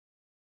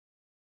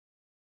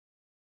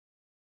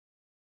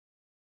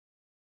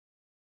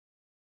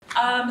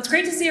It's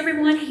great to see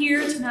everyone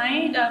here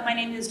tonight. My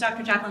name is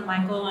Dr. Jaclyn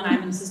Michael, and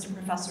I'm an assistant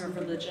professor of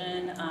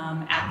religion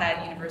at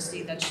that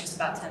university that's just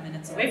about 10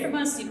 minutes away from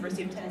us,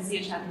 University of Tennessee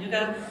at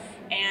Chattanooga.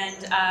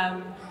 And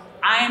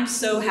I am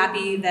so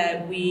happy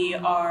that we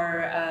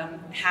are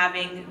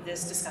having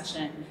this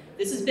discussion.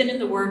 This has been in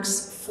the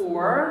works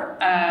for,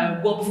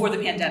 well, before the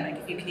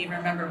pandemic, if you can even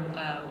remember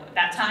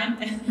that time.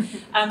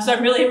 So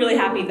I'm really, really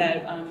happy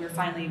that we're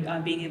finally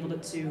being able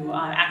to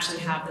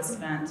actually have this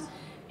event.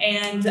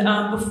 And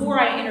before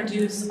I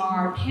introduce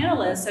our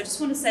panelists, I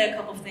just want to say a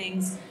couple of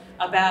things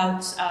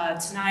about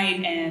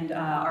tonight and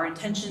our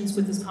intentions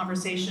with this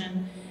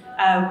conversation.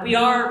 We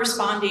are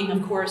responding,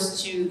 of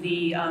course, to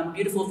the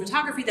beautiful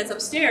photography that's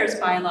upstairs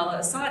by Lalla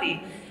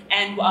Essaydi.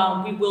 And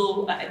we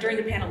will, during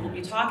the panel, we'll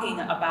be talking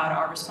about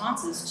our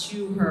responses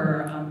to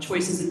her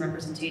choices in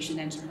representation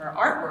and to her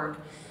artwork.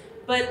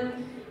 But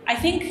I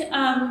think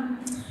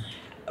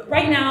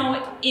right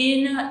now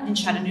in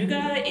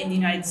Chattanooga, in the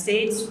United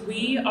States,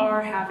 we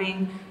are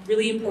having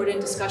really important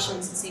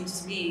discussions, it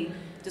seems to me,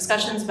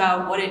 discussions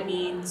about what it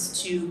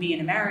means to be an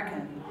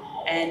American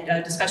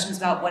and discussions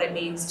about what it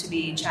means to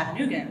be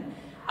Chattanoogan.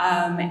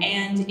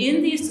 And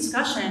in these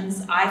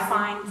discussions, I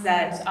find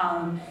that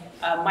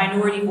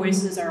minority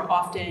voices are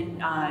often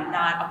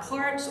not a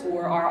part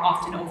or are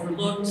often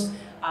overlooked,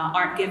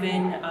 aren't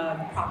given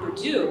proper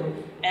due.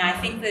 And I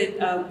think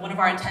that one of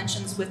our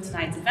intentions with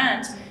tonight's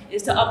event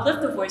is to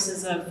uplift the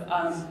voices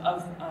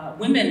of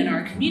women in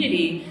our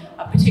community,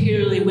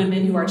 particularly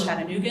women who are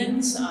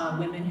Chattanoogans,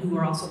 women who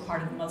are also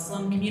part of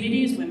Muslim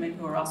communities, women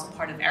who are also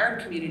part of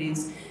Arab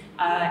communities,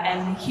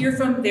 and hear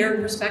from their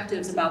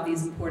perspectives about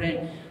these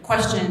important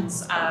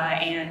questions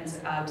and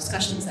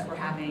discussions that we're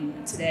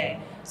having today.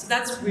 So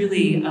that's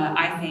really,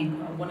 I think,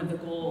 one of the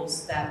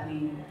goals that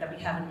we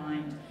have in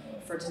mind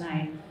for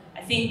tonight.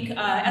 I think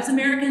as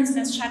Americans and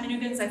as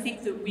Chattanoogans, I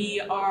think that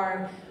we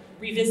are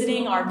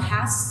revisiting our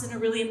pasts in a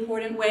really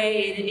important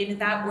way. In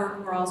that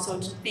work, we're also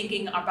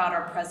thinking about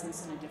our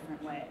presence in a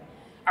different way,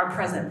 our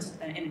present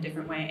in a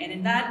different way. And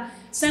in that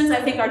sense,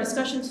 I think our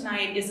discussion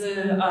tonight is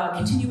a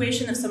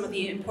continuation of some of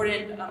the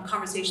important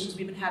conversations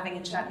we've been having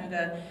in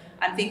Chattanooga.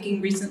 I'm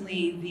thinking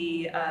recently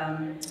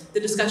the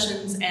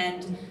discussions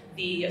and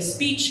the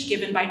speech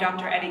given by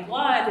Dr.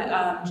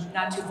 Elghalban,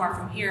 not too far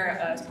from here,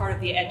 as part of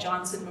the Ed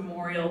Johnson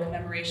Memorial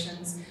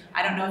commemorations.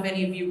 I don't know if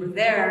any of you were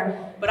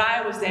there, but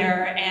I was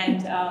there,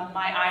 and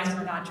my eyes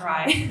were not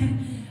dry.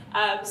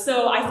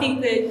 So I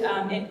think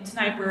that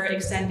tonight we're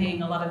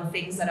extending a lot of the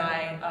things that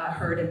I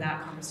heard in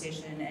that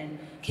conversation and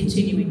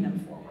continuing them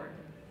forward.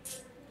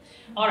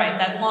 All right,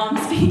 that long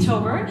speech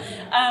over.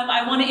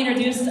 I want to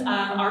introduce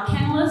our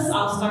panelists.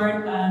 I'll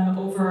start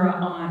over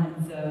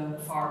on the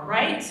far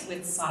right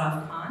with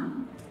Sadaf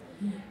Khan.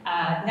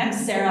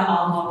 Next,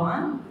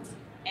 Elghalban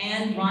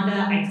and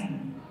Randa Iteim.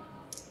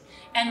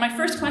 And my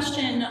first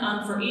question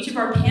for each of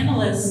our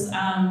panelists,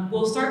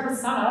 we'll start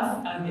with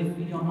Sadaf, if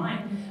you don't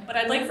mind. But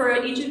I'd like for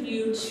each of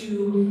you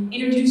to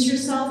introduce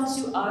yourself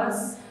to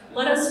us.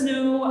 Let us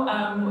know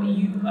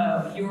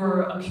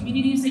your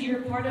communities that you're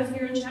a part of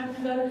here in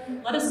Chattanooga.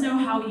 Let us know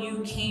how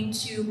you came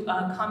to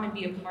come and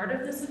be a part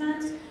of this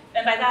event.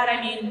 And by that,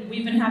 I mean,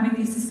 we've been having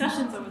these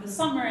discussions over the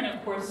summer, and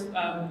of course,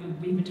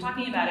 we've been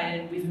talking about it,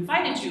 and we've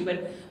invited you.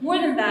 But more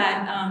than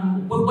that,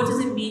 what does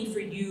it mean for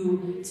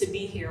you to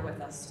be here with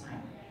us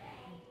tonight?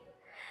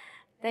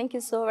 Thank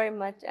you so very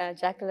much,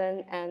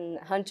 Jaclyn and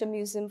Hunter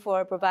Museum,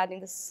 for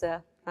providing this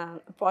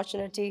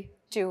opportunity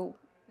to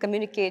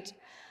communicate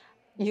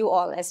you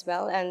all as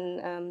well.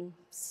 And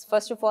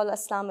first of all,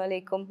 Assalamu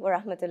alaikum wa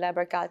rahmatullahi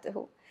wa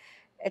barakatuhu.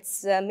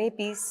 It's may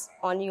peace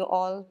on you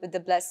all with the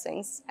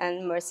blessings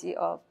and mercy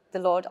of the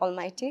Lord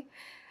Almighty.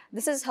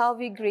 This is how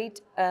we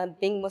greet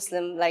being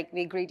Muslim, like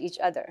we greet each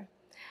other.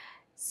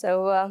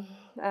 So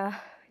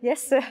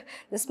yes,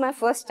 this is my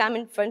first time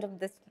in front of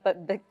this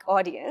big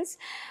audience,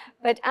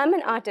 but I'm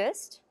an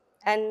artist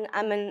and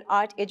I'm an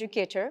art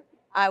educator.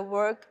 I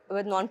work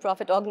with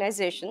nonprofit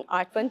organization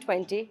Art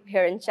 120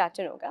 here in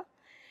Chattanooga.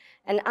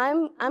 And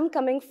I'm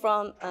coming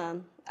from,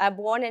 I'm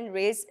born and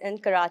raised in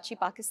Karachi,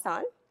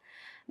 Pakistan.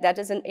 That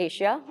is in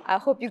Asia. I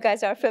hope you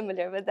guys are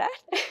familiar with that.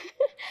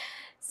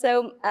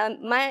 So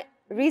my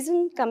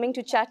reason coming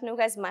to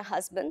Chattanooga is my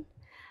husband.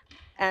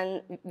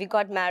 And we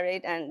got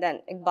married, and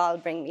then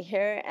Iqbal bring me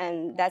here.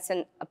 And that's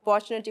an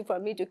opportunity for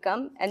me to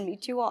come and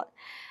meet you all.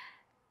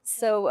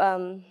 So,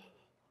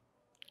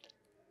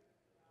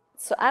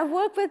 so I've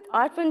worked with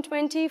Art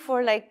 120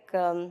 for like,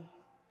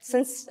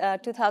 since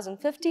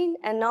 2015,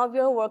 and now we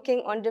are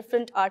working on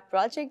different art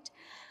projects,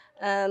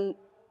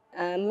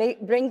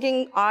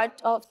 bringing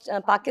art of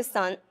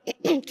Pakistan,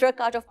 truck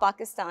art of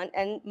Pakistan,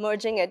 and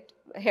merging it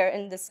here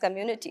in this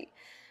community.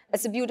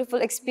 It's a beautiful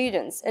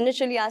experience.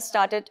 Initially, I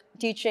started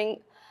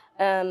teaching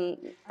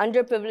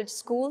underprivileged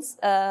schools,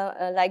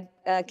 like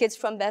kids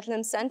from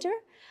Bethlehem Center.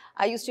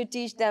 I used to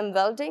teach them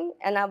welding,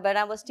 and when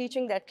I was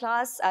teaching that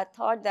class, I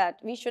thought that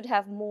we should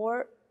have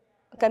more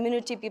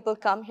community people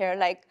come here,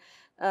 like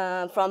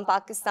from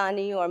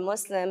Pakistani or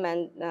Muslim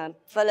and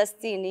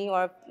Palestini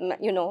or,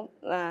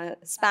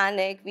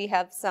 Hispanic. We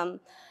have some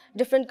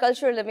different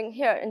culture living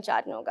here in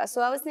Chattanooga.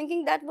 So I was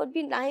thinking that would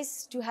be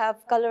nice to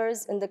have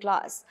colors in the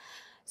class.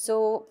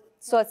 So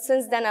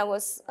since then I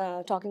was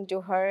talking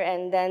to her,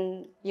 and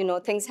then,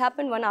 things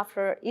happened one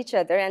after each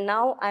other, and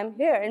now I'm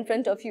here in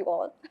front of you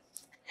all.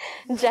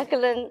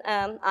 Jaclyn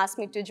asked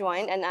me to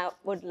join, and I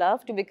would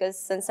love to, because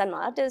since I'm an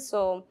artist,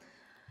 so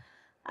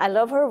I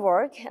love her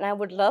work, and I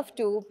would love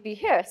to be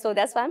here. So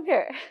that's why I'm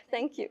here.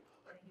 Thank you.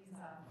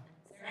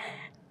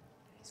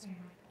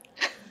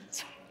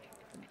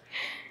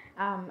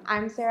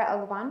 I'm Sarah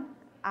Elghalban.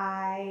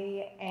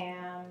 I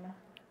am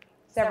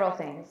several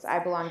things. I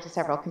belong to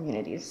several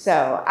communities.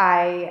 So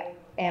I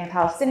am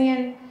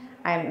Palestinian,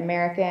 I'm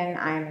American,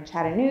 I'm a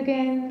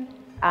Chattanoogan,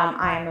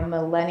 I'm a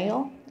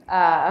millennial,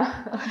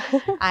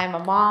 I'm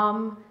a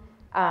mom.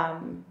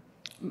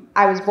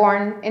 I was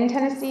born in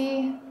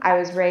Tennessee. I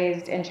was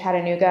raised in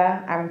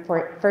Chattanooga. I'm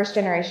first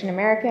generation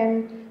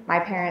American. My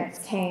parents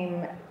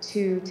came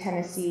to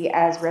Tennessee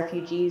as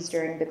refugees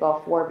during the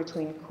Gulf War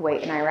between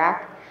Kuwait and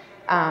Iraq.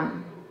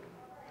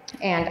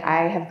 And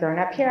I have grown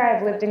up here.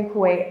 I've lived in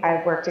Kuwait.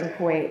 I've worked in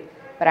Kuwait,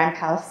 but I'm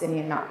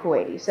Palestinian, not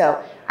Kuwaiti.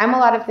 So I'm a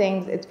lot of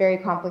things. It's very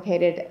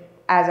complicated,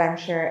 as I'm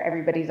sure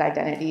everybody's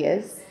identity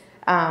is.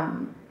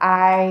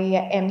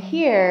 I am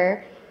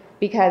here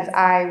because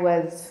I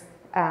was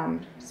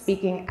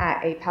speaking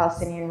at a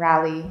Palestinian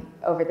rally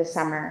over the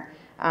summer,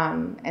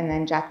 and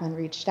then Jaclyn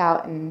reached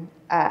out and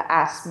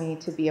asked me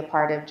to be a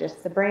part of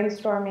just the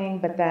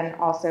brainstorming, but then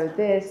also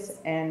this.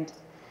 And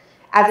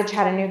as a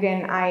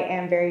Chattanoogan, I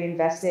am very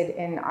invested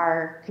in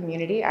our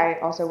community. I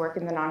also work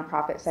in the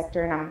nonprofit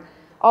sector, and I'm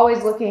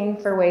always looking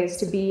for ways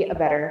to be a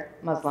better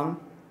Muslim,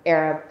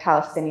 Arab,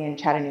 Palestinian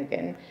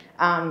Chattanoogan.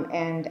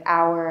 And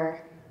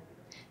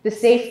the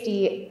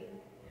safety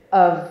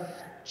of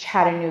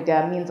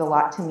Chattanooga means a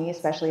lot to me,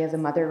 especially as a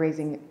mother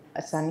raising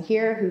a son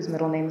here whose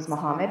middle name is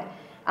Muhammad.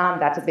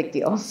 That's a big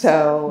deal.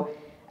 So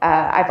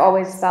I've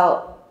always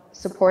felt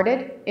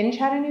supported in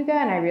Chattanooga,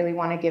 and I really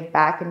want to give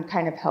back and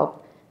kind of help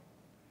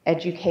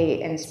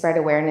educate and spread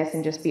awareness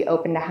and just be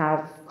open to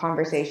have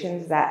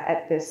conversations that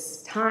at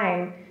this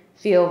time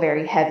feel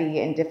very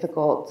heavy and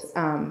difficult,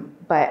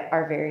 but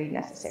are very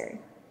necessary.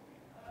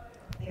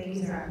 Thank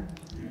you, Sarah.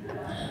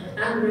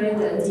 I'm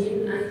Randa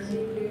Iteim. I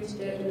came here to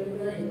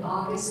Chattanooga in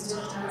August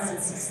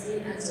 2016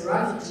 as a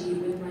refugee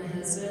with my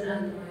husband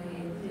and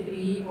my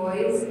 3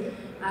 boys.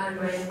 And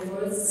my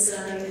fourth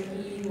son,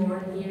 he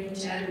born here in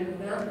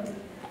Chattanooga.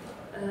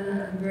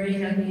 I'm very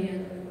happy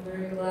and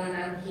very glad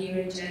I'm here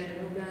in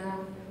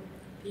Chattanooga.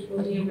 People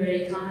here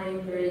very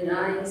kind, very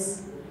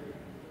nice.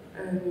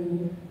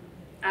 I'm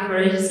a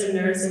registered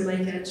nurse in my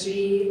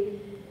country,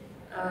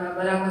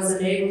 but I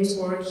wasn't able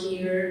to work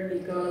here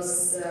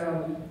because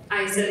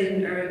I studied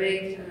in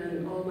Arabic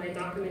and all my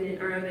documents in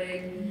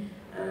Arabic.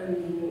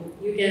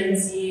 You can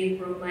see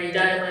from my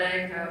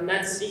dialect, I'm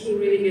not speaking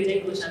really good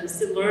English. I'm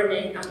still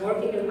learning. I'm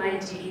working on my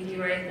GED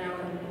right now.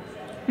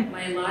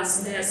 My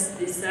last test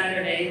this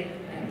Saturday.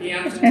 The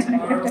after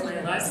tomorrow,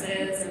 my last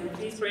test, and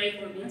please pray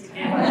for me to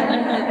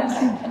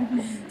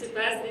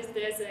pass this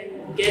test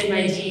and get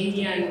my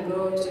GED and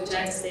go to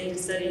Chattanooga State to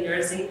study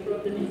nursing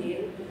from the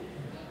beginning.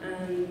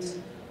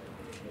 And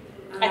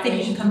I think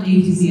you should come to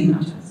UTC and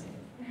not Chattanooga State.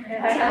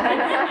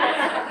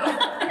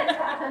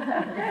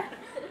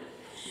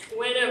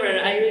 Whenever,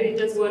 I really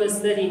just want to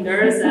study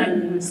nurse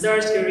and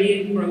start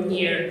career from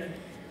here.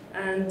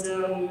 And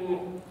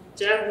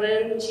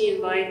Jaclyn, she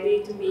invited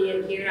me to be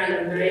in here, and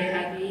I'm very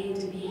happy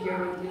to be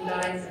here with you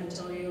guys and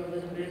tell you a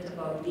little bit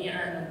about me.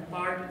 I'm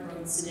part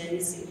from the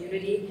Sudanese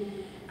community,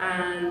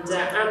 and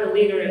I'm a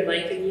leader in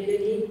my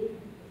community.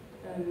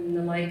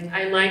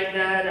 I like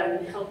that.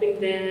 I'm helping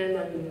them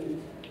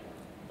and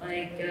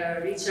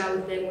reach out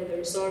to them with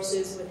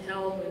resources, with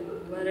help,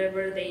 and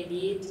whatever they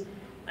need.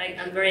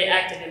 I'm very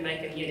active in my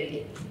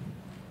community.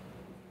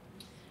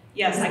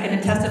 Yes, I can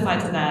testify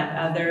to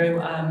that.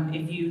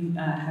 If you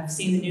have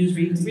seen the news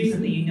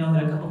recently, you know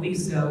that a couple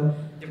weeks ago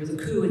there was a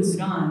coup in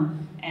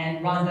Sudan,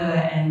 and Randa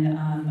and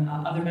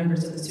other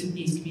members of the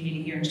Sudanese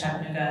community here in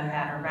Chattanooga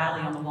had a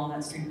rally on the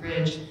Walnut Street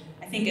Bridge.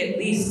 I think at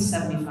least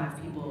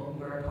 75 people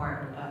were a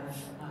part of that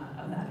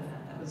event.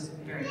 That was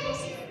very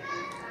impressive.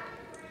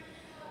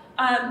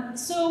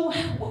 So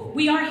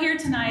we are here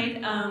tonight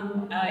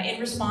in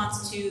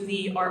response to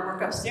the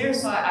artwork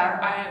upstairs. So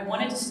I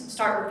wanted to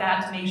start with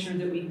that to make sure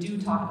that we do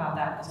talk about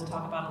that, because we'll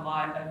talk about a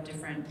lot of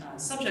different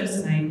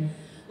subjects tonight.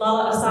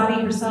 Lalla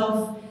Essaydi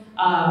herself,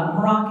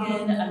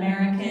 Moroccan,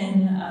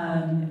 American,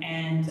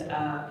 and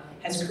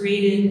has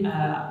created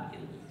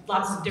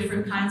lots of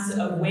different kinds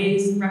of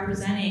ways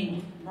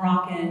representing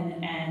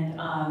Moroccan and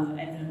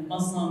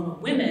Muslim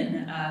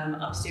women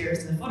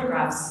upstairs in the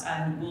photographs,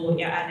 and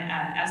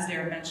as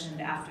they're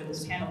mentioned after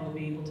this panel, we'll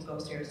be able to go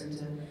upstairs and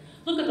to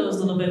look at those a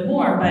little bit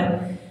more.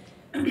 But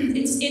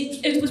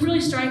it was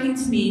really striking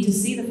to me to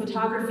see the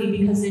photography,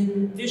 because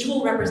in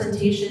visual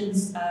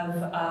representations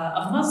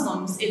of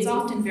Muslims, it's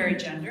often very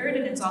gendered,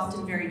 and it's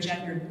often very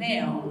gendered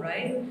male,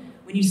 right?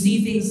 When you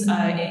see things,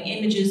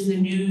 images in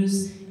the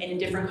news and in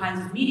different kinds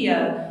of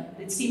media,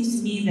 it seems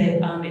to me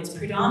that it's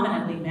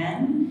predominantly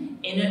men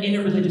in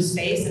a religious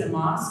space at a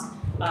mosque,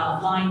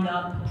 lined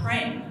up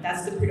praying.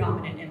 That's the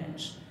predominant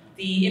image.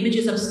 The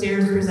images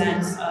upstairs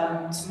present,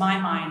 to my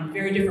mind,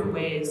 very different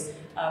ways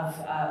of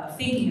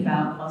thinking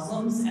about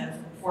Muslims, of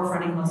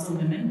forefronting Muslim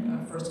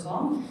women, first of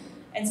all.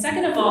 And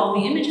second of all,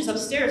 the images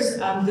upstairs,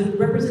 the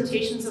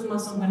representations of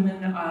Muslim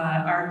women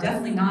are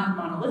definitely not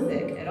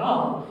monolithic at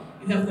all.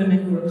 You have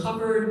women who are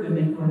covered,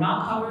 women who are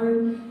not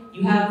covered.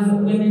 You have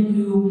women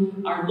who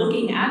are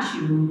looking at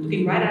you,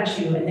 looking right at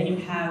you, and then you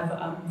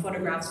have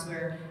photographs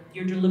where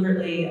you're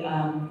deliberately,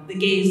 the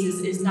gaze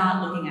is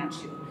not looking at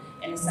you,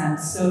 in a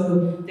sense.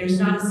 So there's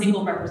not a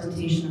single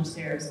representation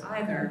upstairs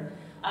either.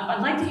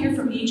 I'd like to hear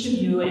from each of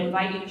you and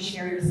invite you to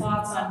share your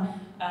thoughts on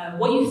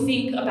what you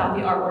think about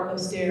the artwork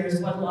upstairs,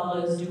 what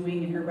Lalla is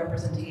doing in her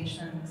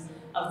representations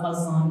of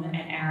Muslim and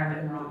Arab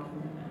and Moroccan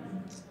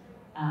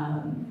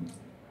women.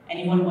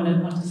 Anyone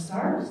want to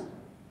start?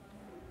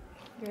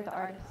 You're the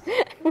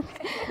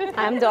artist.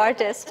 I'm the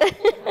artist.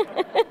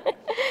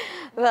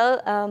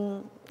 Well,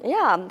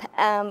 yeah,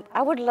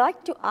 I would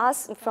like to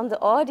ask from the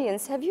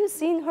audience, have you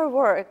seen her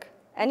work,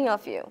 any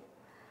of you?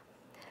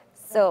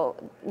 So,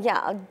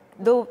 yeah,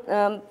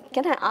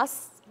 can I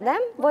ask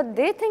them what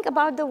they think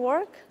about the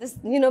work? This,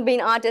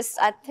 being artists,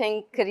 I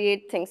think,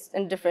 create things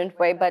in different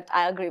way, but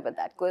I agree with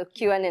that,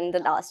 Q&A in the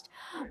last.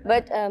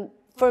 But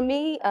for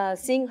me,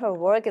 seeing her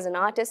work as an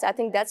artist, I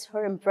think that's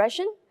her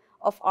impression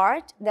of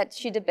art that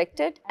she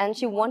depicted, and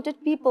she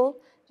wanted people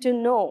to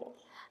know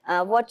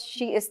what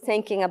she is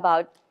thinking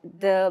about.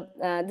 The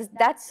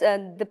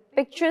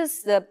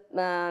pictures,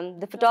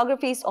 the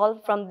photography is all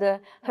from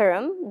the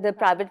harem, the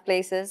private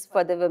places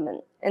for the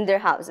women in their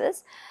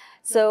houses.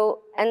 So,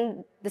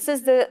 and this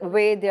is the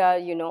way they are,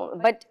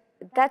 but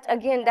that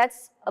again,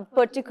 that's a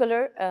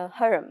particular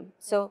harem.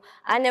 So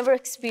I never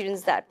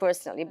experienced that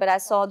personally, but I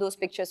saw those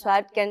pictures, so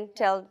I can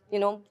tell,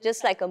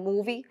 just like a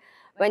movie,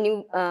 when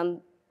you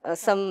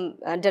some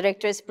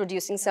director is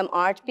producing some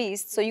art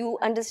piece, so you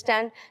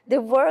understand the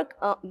work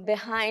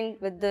behind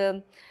with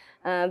the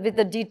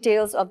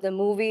details of the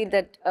movie,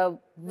 that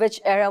which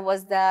era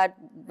was that,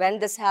 when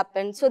this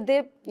happened. So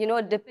they,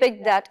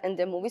 depict that in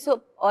the movie,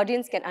 so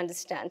audience can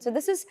understand. So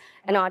this is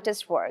an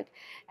artist's work,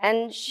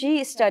 and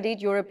she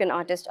studied European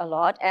artists a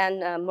lot,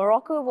 and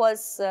Morocco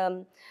was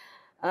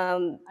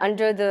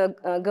under the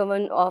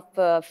government of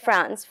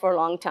France for a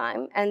long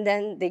time, and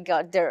then they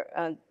got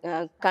their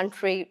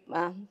country.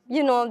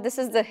 This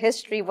is the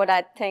history, what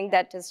I think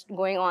that is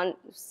going on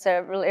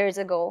several years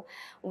ago.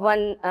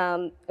 One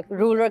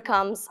ruler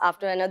comes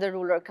after another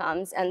ruler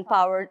comes, and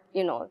power,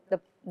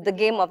 the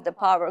game of the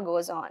power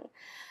goes on.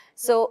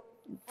 So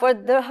for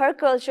her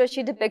culture,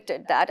 she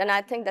depicted that, and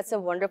I think that's a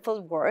wonderful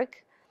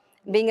work.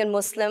 Being a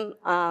Muslim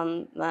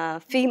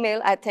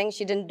female, I think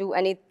she didn't do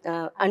any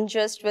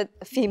unjust with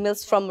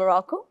females from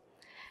Morocco.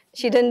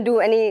 She didn't do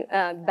any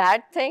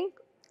bad thing.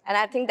 And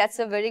I think that's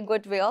a very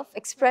good way of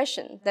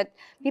expression, that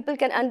people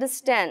can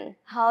understand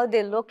how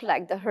they look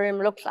like, the harem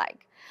look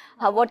like,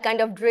 what kind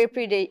of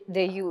drapery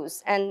they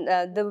use, and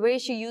the way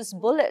she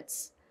used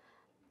bullets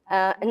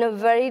in a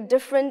very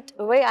different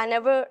way. I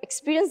never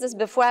experienced this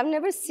before. I've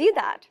never seen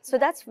that. So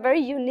that's a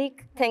very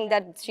unique thing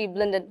that she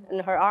blended in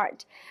her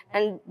art,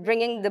 and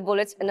bringing the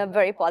bullets in a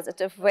very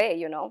positive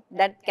way,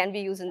 that can be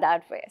used in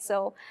that way.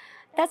 So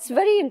that's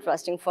very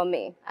interesting for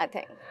me, I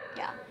think,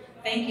 yeah.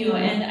 Thank you,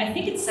 and I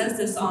think it says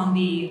this on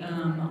the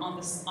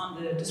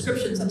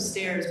descriptions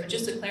upstairs, but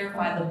just to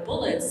clarify, the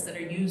bullets that are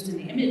used in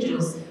the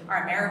images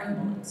are American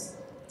bullets.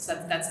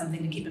 So that's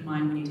something to keep in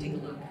mind when you take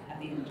a look at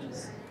the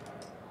images.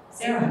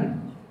 Sarah?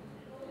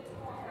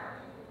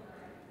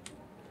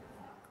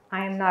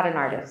 I am not an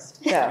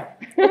artist, so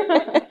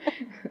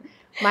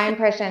my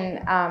impression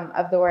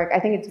of the work, I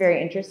think it's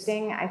very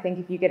interesting. I think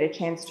if you get a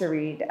chance to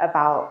read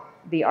about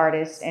the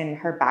artist and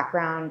her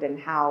background and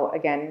how,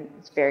 again,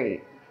 it's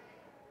very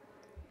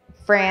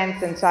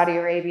France and Saudi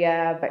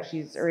Arabia, but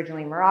she's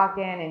originally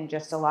Moroccan and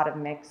just a lot of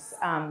mix.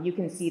 You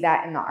can see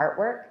that in the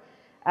artwork.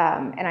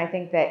 And I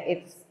think that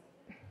it's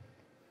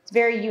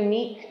very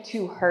unique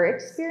to her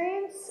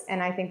experience.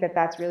 And I think that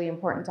that's really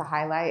important to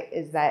highlight,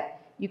 is that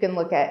you can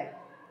look at,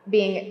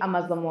 being a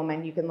Muslim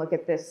woman, you can look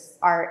at this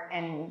art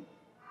and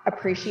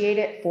appreciate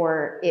it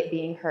for it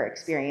being her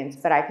experience,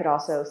 but I could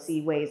also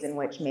see ways in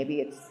which maybe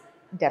it's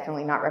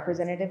definitely not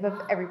representative of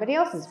everybody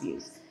else's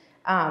views.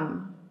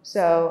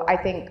 So I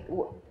think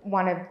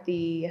one of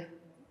the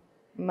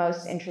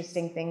most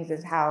interesting things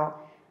is how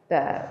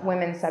the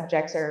women's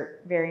subjects are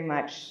very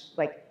much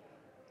like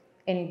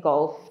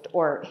engulfed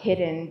or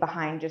hidden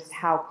behind just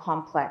how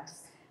complex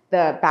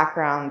the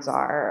backgrounds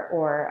are,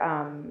 or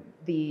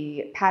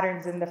the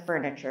patterns in the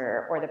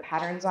furniture, or the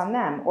patterns on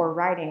them, or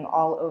writing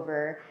all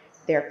over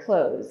their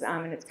clothes.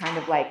 And it's kind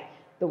of like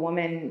the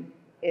woman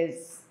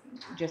is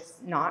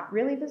just not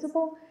really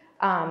visible,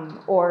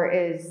 or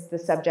is the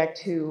subject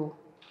who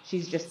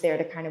she's just there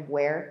to kind of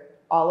wear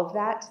all of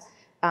that.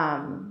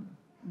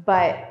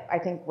 But I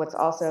think what's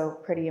also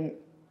pretty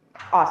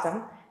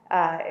awesome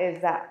is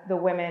that the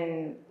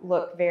women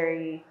look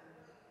very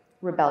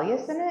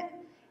rebellious in it.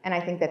 And I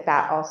think that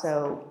that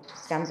also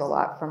stems a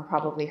lot from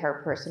probably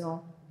her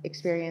personal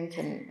experience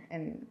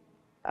and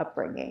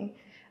upbringing.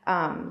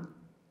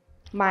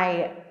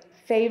 My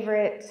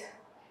favorite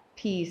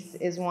piece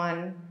is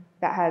one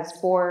that has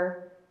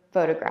 4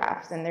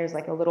 photographs, and there's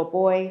like a little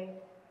boy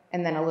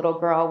and then a little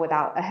girl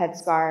without a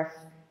headscarf,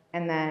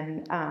 and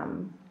then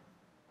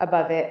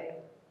above it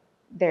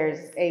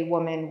there's a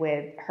woman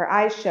with her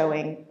eyes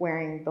showing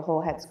wearing the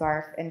whole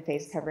headscarf and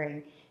face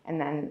covering, and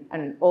then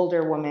an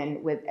older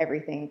woman with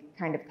everything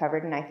kind of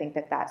covered. And I think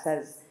that that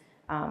says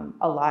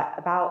a lot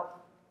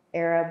about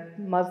Arab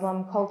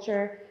Muslim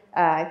culture.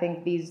 I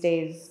think these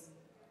days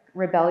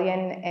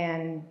rebellion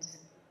and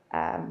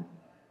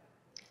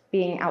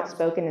being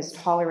outspoken is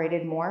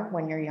tolerated more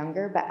when you're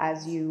younger, but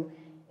as you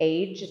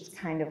age, it's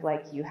kind of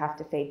like you have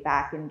to fade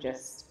back and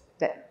just,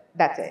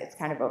 that's it, it's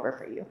kind of over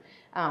for you.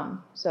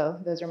 So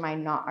those are my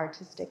not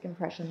artistic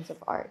impressions of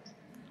art.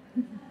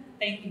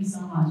 Thank you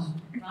so much.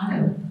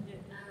 Randa?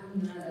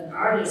 I'm not an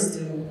artist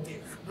too,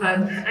 but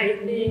I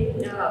think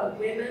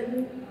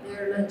women,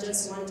 they're not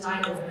just one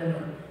type of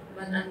women,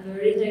 but I'm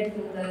very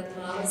thankful that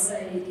Lalla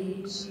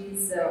Essaydi,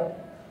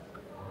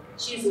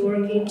 she's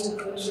working to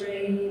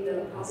portray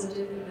the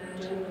positive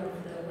image of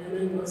the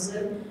women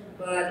Muslim.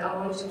 But I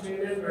want you to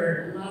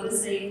remember, Lalla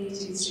Essaydi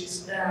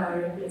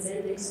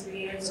represent the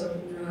experience of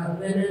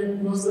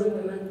women, Muslim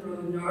women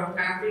from North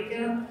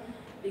Africa,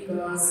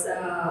 because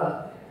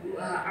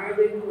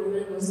Arabic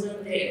women,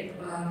 Muslim, they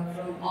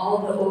from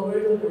all over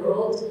the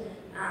world,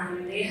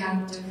 and they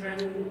have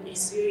different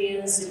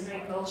experience,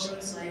 different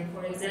cultures. Like,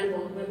 for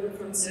example, women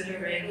from Saudi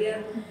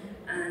Arabia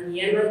and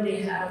Yemen,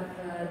 they have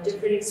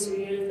different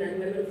experience than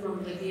women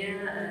from Libya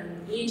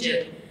and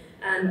Egypt.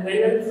 And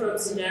women from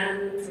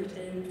Sudan,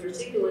 in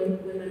particular,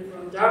 women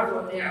from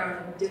Darfur, they are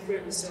a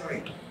different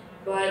story.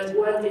 But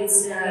what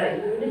is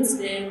unites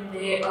them,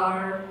 they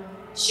are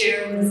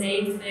sharing the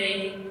same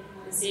thing,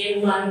 the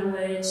same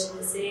language,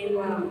 the same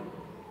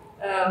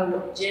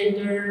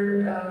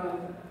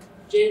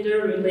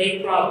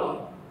gender-related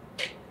problem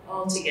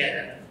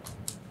altogether.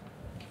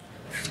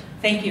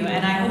 Thank you,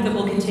 and I hope that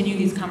we'll continue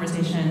these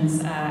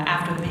conversations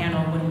after the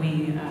panel when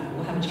we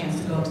will have a chance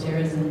to go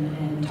upstairs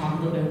and talk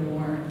a little bit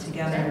more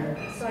together.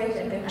 So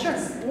I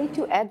just need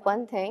to add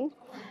one thing.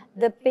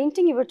 The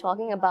painting you were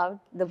talking about,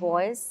 the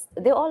boys,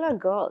 they all are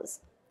girls.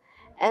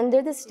 And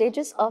they're the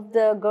stages of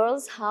the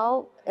girls,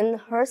 how in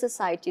her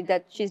society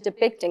that she's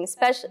depicting,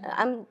 especially,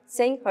 I'm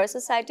saying her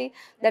society,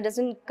 that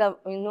doesn't,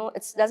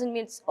 it doesn't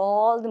mean it's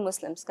all the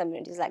Muslims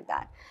communities like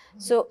that.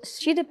 So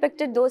she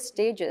depicted those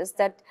stages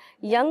that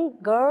young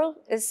girl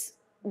is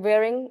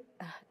wearing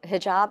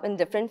hijab in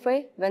different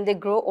way. When they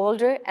grow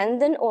older,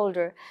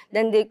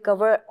 then they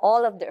cover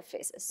all of their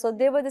faces. So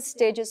they were the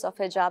stages of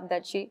hijab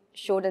that she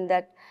showed in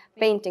that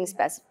painting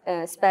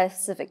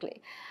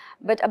specifically.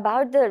 But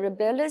about the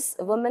rebellious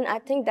woman, I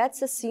think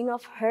that's a scene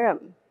of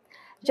harem.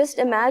 Just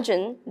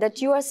imagine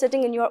that you are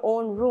sitting in your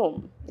own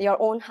room, your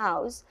own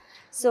house,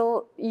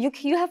 so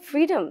you have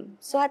freedom.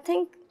 So I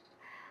think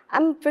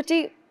I'm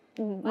pretty,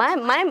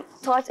 my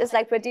thought is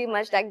like pretty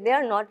much like they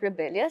are not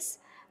rebellious.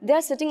 They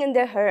are sitting in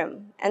their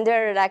harem and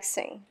they're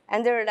relaxing,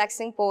 and their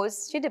relaxing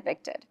pose she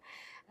depicted.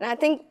 And I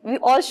think we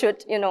all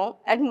should,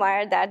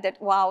 admire that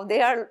wow,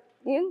 they are,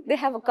 they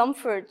have a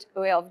comfort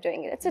way of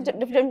doing it. It's a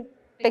different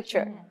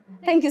picture.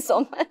 Thank you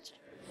so much.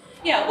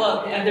 Yeah,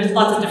 well, there's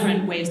lots of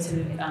different ways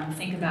to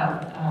think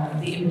about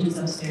the images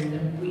upstairs.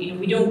 And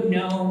we don't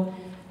know,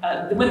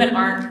 the women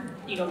aren't,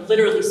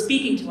 literally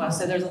speaking to us,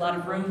 so there's a lot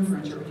of room for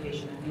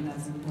interpretation. I think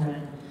that's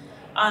important.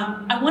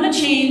 I want to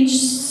change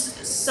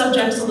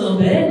subjects a little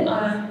bit.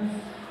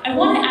 I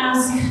want to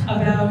ask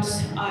about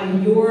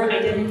your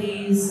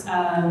identities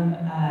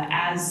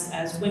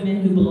as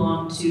women who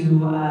belong to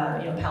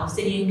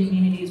Palestinian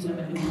communities,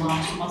 women who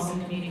belong to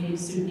Muslim communities,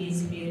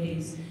 Sudanese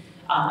communities,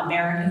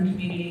 American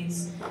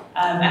communities.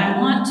 And I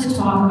want to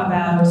talk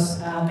about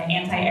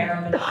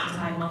anti-Arab and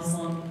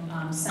anti-Muslim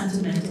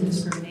sentiment and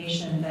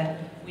discrimination that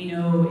we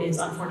know is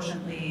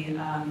unfortunately,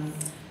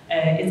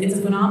 it's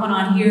a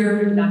phenomenon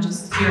here, not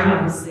just here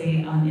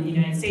obviously in the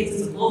United States,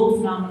 it's a global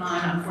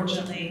phenomenon,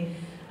 unfortunately.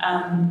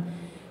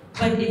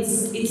 But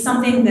it's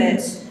something that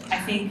I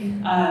think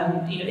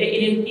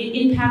it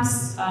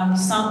impacts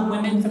some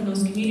women from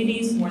those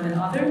communities more than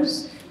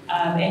others.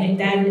 And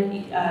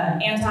then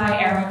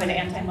anti-Arab and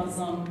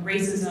anti-Muslim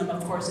racism,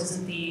 of course,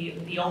 isn't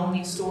the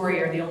only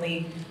story or the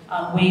only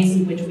ways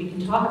in which we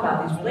can talk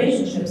about these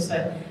relationships,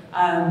 but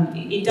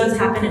it does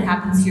happen. It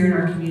happens here in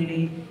our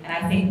community, and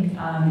I think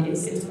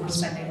it's worth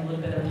spending a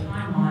little bit of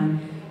time on.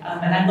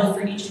 And I'd love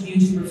for each of you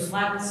to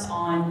reflect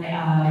on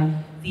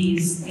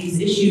these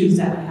issues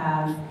that we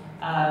have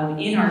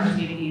in our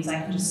communities. I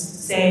can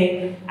just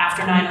say,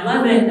 after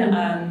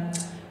 9/11,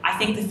 I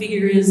think the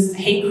figure is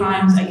hate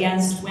crimes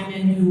against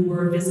women who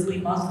were visibly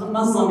Muslim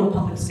in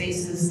public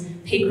spaces.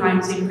 Hate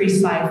crimes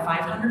increased by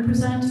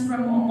 500%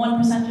 from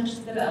one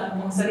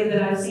study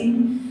that I've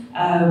seen.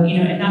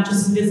 And not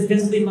just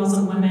visibly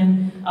Muslim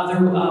women, other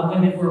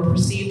women who are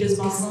perceived as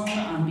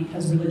Muslim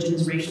because religion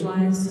is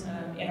racialized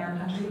in our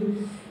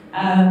country.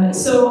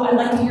 So I'd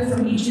like to hear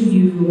from each of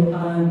you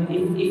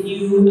if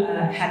you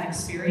have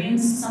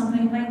experienced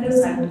something like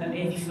this,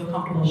 if you feel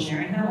comfortable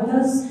sharing that with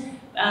us.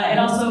 And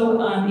also,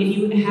 if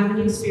you haven't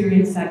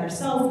experienced that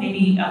yourself,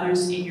 maybe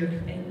others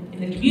in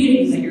the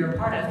communities that you're a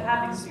part of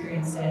have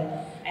experienced it,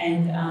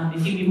 and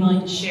if you'd be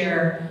willing to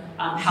share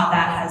how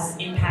that has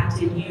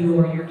impacted you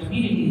or your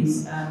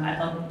communities, I'd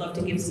love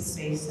to give some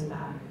space to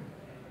that.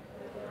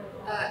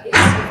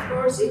 Yes, of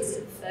course, it's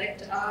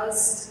affected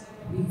us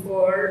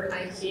before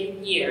I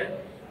came here,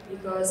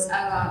 because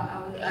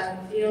I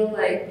feel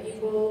like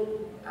people,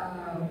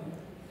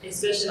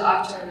 especially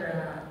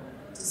after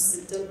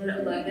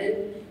September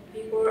 11,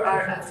 people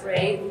are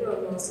afraid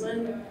from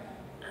Muslim,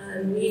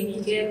 and we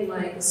became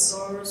like a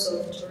source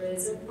of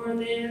tourism for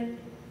them.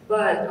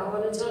 But I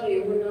want to tell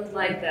you, we're not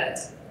like that.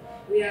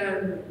 We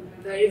are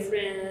very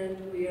friendly,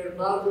 we are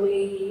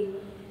lovely,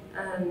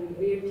 and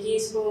we're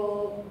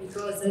peaceful,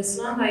 because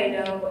Islam, I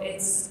know,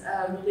 it's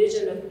a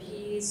religion of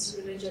peace,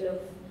 religion of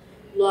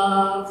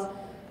love,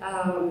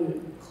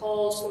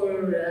 calls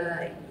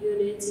for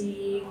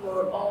unity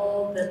for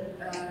all the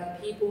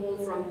people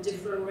from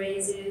different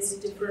races,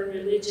 different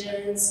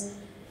religions.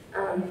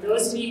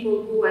 Those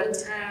people who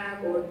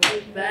attack or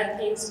do bad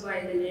things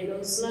by the name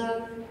of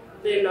Islam,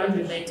 they're not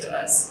related to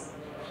us.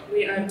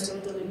 We are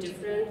totally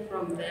different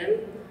from them.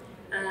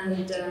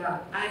 And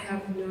I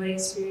have no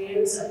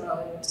experience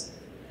about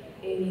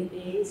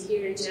anything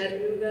here in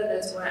Chattanooga.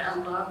 That's why I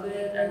love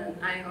it, and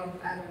I hope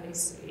I don't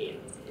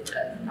experience it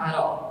at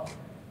all.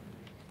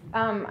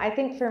 I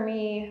think for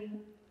me,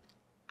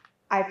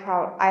 I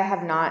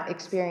have not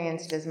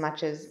experienced as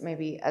much as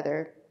maybe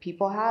other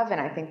people have,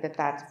 and I think that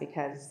that's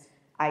because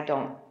I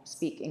don't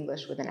speak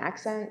English with an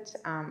accent.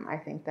 I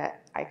think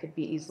that I could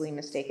be easily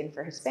mistaken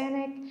for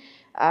Hispanic.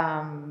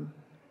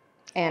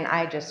 And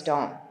I just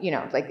don't,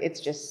 like,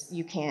 it's just,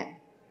 you can't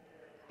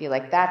be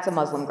like, that's a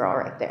Muslim girl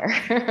right there.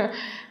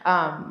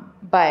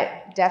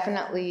 But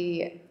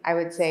definitely, I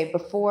would say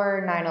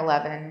before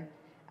 9/11,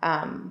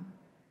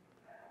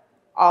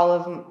 all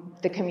of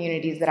the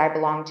communities that I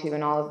belong to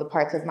and all of the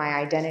parts of my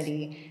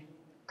identity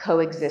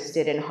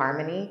coexisted in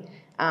harmony.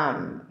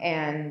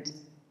 And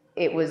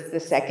it was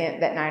the second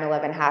that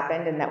 9/11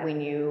 happened and that we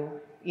knew,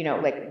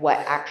 like what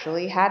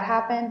actually had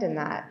happened, and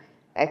that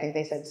I think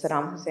they said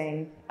Saddam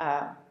Hussein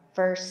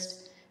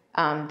first,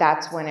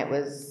 that's when it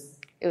was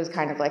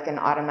kind of like an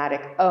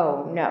automatic,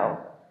 oh no,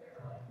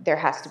 there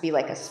has to be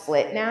like a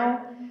split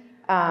now.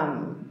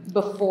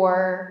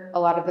 Before, a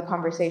lot of the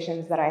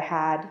conversations that I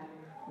had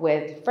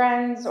with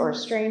friends or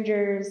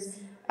strangers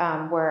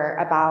were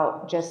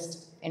about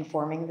just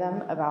informing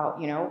them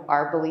about,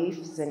 our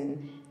beliefs,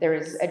 and there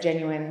was a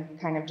genuine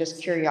kind of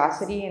just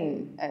curiosity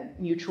and a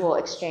mutual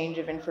exchange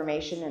of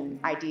information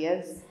and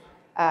ideas.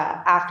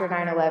 After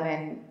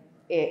 9/11,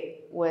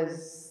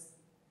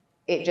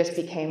 it just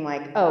became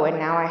like, oh, and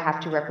now I have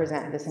to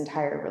represent this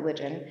entire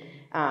religion.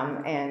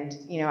 And,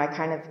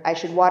 I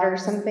should water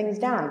some things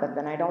down, but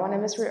then I don't want to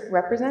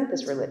misrepresent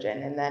this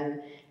religion. And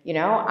then,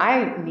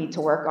 I need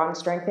to work on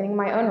strengthening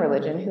my own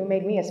religion. Who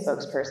made me a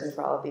spokesperson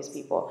for all of these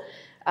people?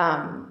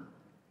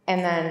 And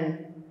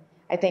then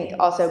I think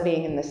also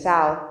being in the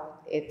South,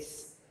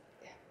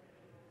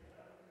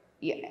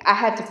 I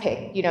had to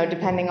pick,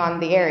 depending on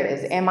the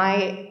areas. Am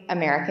I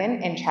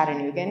American and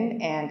Chattanoogan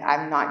and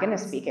I'm not going to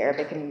speak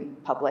Arabic in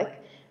public?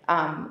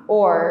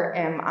 Or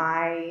am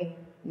I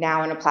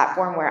now in a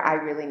platform where I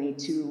really need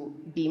to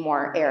be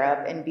more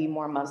Arab and be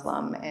more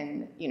Muslim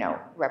and,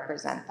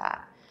 represent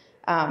that?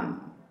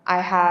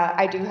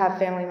 I do have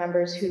family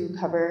members who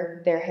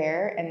cover their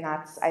hair, and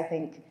that's, I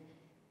think,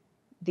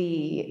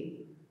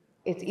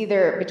 it's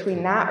either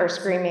between that or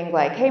screaming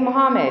like, hey,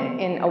 Muhammad,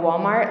 in a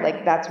Walmart,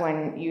 like that's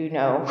when you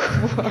know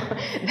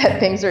that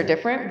things are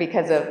different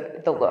because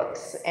of the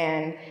looks.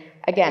 And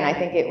again, I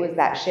think it was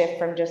that shift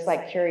from just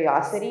like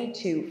curiosity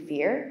to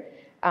fear.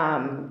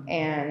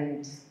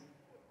 And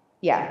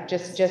yeah,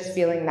 just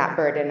feeling that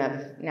burden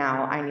of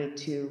now I need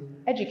to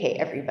educate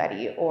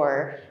everybody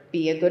or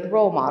be a good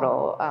role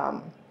model.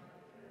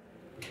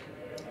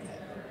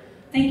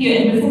 Thank you.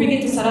 And before we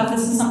get to Sadaf,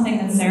 this is something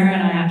that Sarah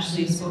and I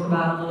actually spoke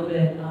about a little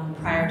bit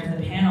prior to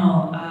the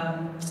panel.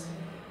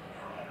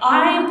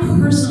 I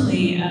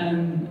personally,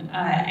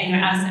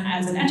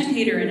 as an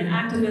educator and an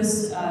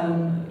activist,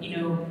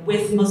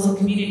 with Muslim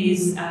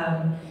communities,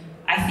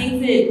 I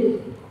think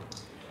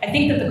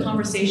that the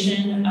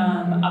conversation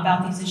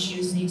about these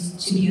issues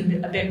needs to be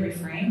a bit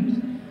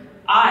reframed.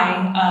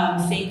 I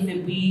think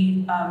that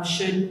we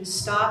should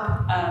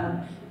stop.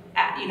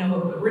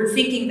 We're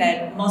thinking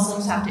that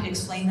Muslims have to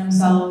explain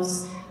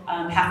themselves,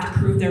 have to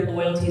prove their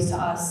loyalties to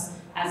us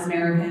as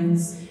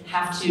Americans,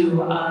 have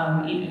to,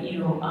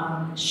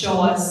 show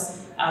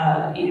us,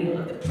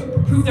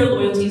 prove their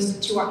loyalties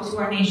to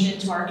our nation,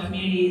 to our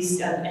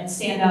communities, and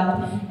stand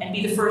up and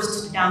be the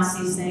first to denounce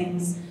these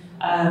things.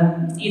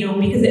 Because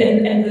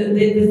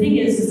the thing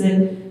is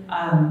that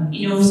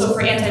so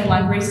for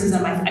anti-Black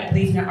racism, I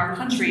believe in our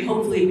country,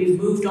 hopefully we've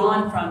moved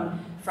on from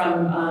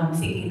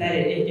thinking that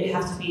it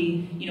has to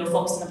be,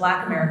 folks in the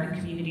Black American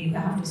community that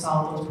have to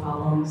solve those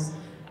problems.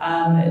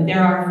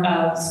 There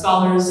are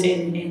scholars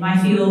in my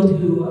field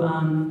who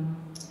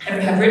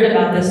have written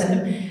about this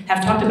and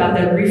have talked about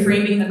that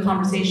reframing the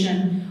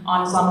conversation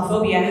on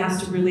Islamophobia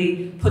has to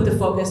really put the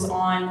focus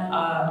on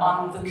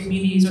the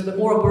communities, or the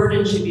moral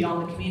burden should be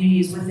on the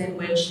communities within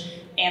which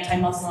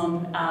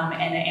anti-Muslim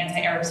and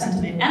anti-Arab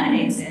sentiment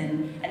emanates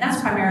in, and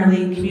that's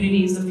primarily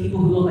communities of people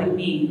who look like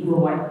me,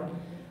 who are white.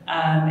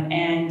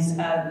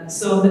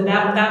 So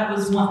that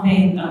was one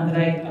thing that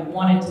I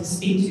wanted to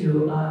speak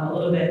to a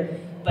little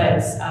bit, but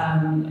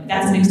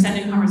that's an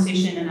extended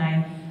conversation, and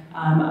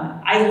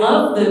I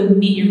love the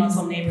Meet Your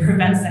Muslim Neighbor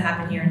events that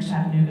happen here in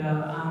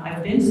Chattanooga.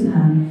 I've been to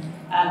them,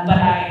 but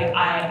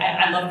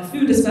I love the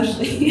food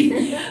especially.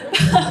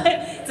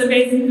 It's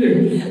amazing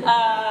food.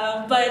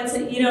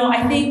 But you know,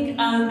 I think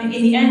in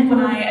the end, when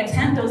I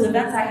attend those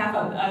events, I have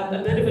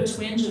a bit of a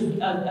twinge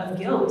of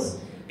guilt,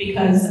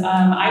 because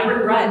I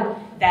regret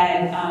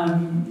that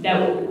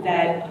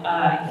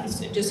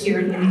just here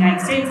in the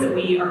United States, that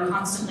we are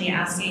constantly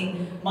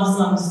asking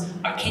Muslims,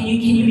 can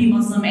you be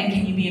Muslim and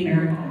can you be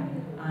American?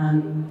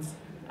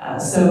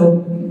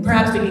 So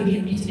perhaps we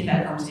can continue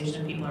that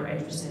conversation if people are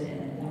interested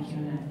in the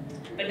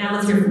Q&A. But now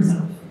let's hear from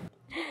some.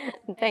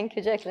 Thank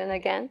you, Jaclyn,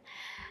 again.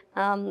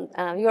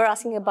 You were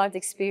asking about the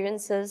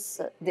experiences.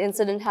 The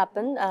incident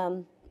happened.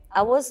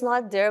 I was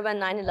not there when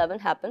 9/11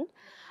 happened,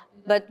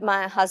 but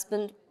my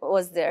husband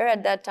was there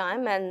at that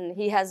time, and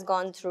he has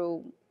gone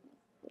through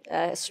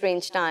a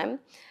strange time.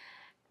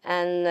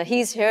 And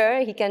he's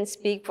here. He can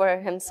speak for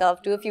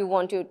himself too if you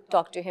want to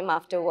talk to him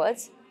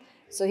afterwards.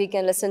 So he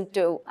can listen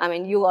to, I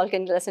mean, you all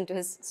can listen to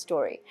his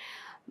story.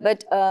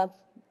 But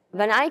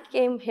when I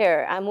came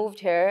here, I moved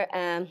here,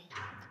 and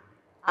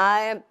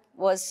I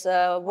was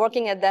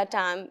working at that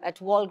time at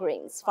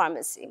Walgreens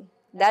pharmacy.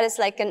 That is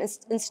like an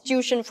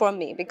institution for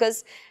me,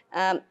 because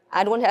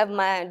I don't have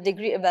my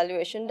degree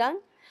evaluation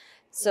done.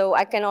 So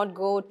I cannot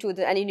go to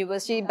any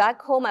university.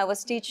 Back home, I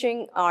was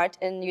teaching art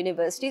in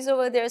universities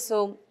over there.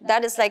 So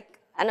that is like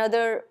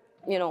another,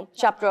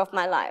 chapter of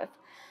my life.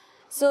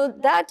 So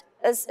that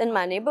is in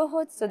my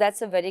neighborhood. So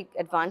that's a very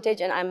advantage.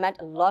 And I met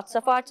lots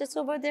of artists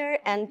over there,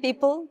 and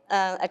people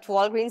at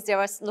Walgreens, they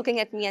were looking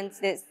at me and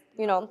says,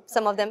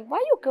 some of them, why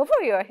you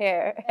cover your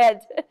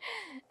head?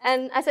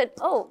 And I said,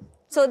 oh,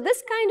 so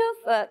this kind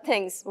of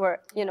things were,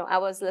 I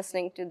was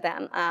listening to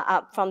them,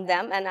 from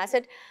them. And I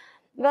said,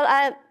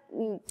 well,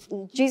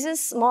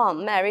 Jesus'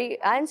 mom,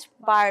 Mary, I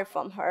inspired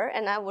from her,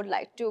 and I would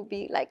like to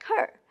be like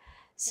her.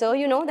 So,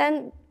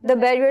 then the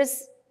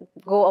barriers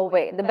go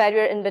away, the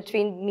barrier in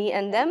between me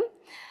and them.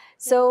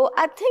 So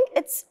I think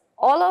it's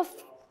all of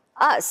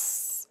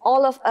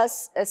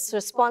us is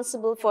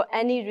responsible for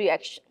any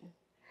reaction.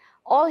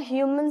 All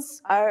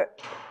humans are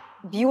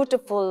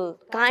beautiful,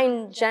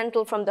 kind,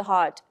 gentle from the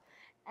heart,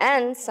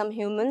 and some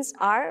humans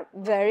are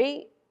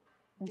very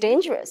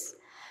dangerous.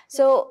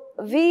 So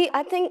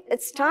I think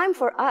it's time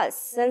for us,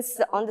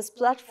 since on this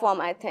platform,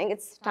 I think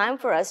it's time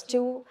for us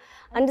to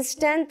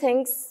understand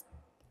things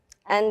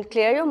and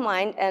clear your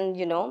mind and,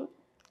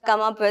 come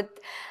up with,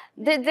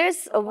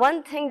 there's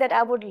one thing that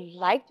I would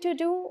like to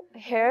do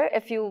here,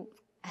 if you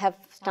have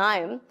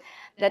time,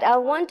 that I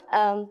want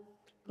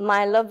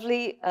my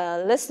lovely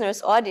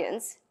listeners,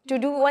 audience, to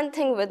do one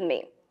thing with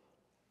me.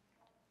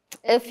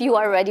 If you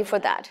are ready for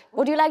that.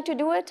 Would you like to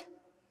do it?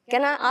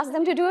 Can I ask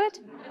them to do it?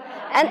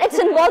 And it's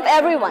involved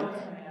everyone.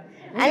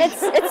 And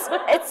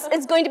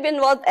it's going to be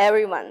involved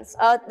everyone.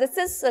 This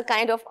is a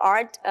kind of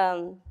art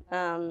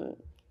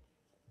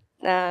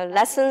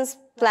lessons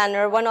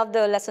planner, one of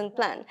the lesson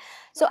plan.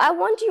 So I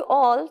want you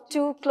all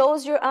to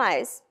close your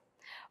eyes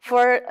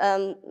for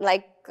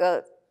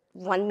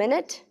 1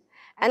 minute.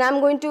 And I'm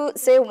going to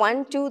say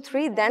 1, 2,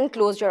 3, then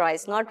close your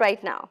eyes, not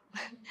right now.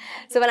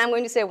 So when I'm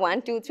going to say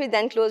 1, 2, 3,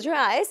 then close your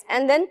eyes.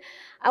 And then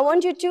I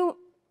want you to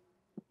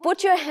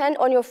put your hand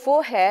on your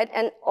forehead,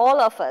 and all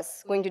of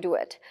us going to do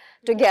it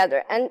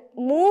together. And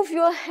move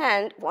your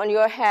hand on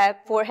your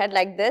forehead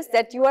like this,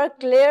 that you are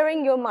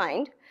clearing your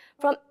mind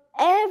from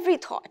every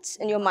thoughts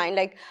in your mind,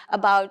 like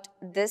about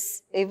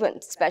this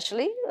event,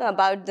 especially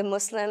about the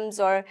Muslims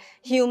or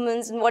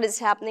humans and what is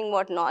happening,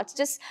 what not.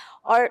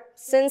 Or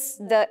since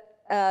the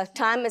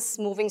time is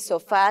moving so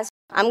fast,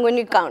 I'm going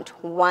to count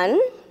 1,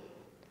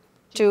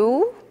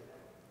 2,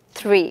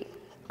 3.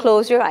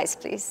 Close your eyes,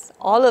 please,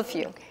 all of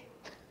you.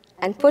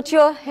 And put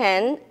your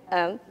hand,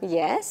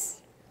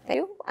 yes, thank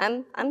you.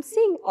 I'm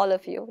seeing all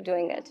of you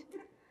doing it.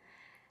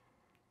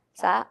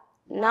 So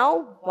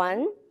now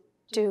 1,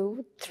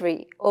 2,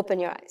 3, open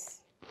your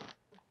eyes.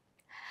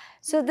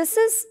 So this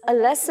is a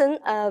lesson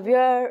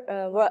where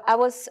I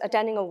was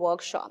attending a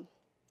workshop.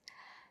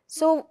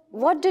 So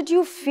what did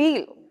you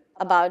feel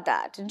about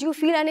that? Did you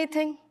feel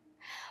anything?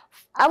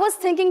 I was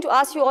thinking to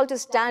ask you all to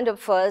stand up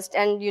first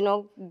and,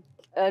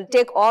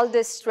 take all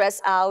this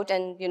stress out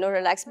and,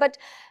 relax. But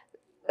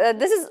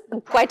this is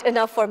quite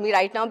enough for me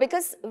right now,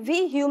 because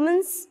we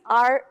humans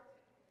are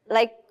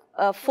like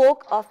a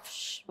folk of,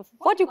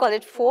 what do you call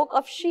it, folk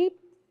of sheep?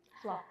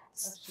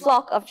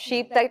 Flock of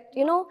sheep, that,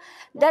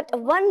 that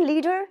one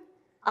leader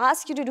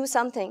asks you to do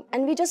something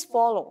and we just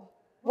follow.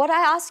 What I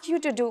ask you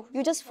to do,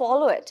 you just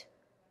follow it,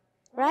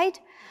 right?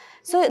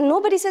 So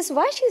nobody says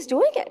why she's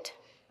doing it,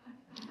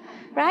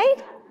 right?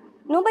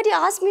 Nobody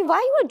asks me why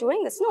you are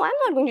doing this. No, I'm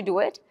not going to do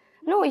it.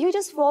 No, you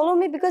just follow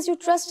me because you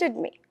trusted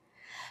me.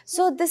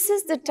 So this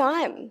is the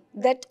time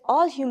that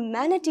all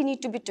humanity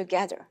need to be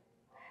together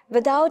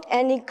without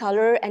any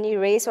color, any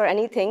race or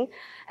anything.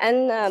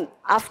 And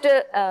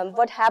after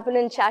what happened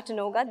in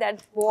Chattanooga,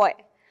 that boy,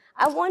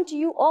 I want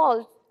you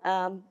all,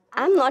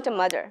 I'm not a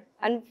mother,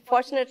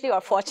 unfortunately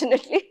or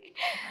fortunately,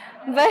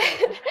 but,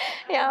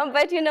 yeah,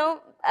 but you know,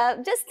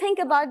 just think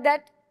about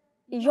that.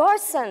 Your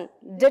son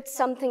did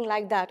something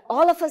like that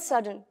all of a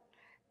sudden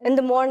in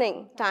the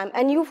morning time,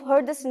 and you've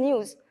heard this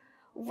news.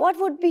 What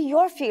would be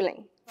your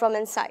feeling from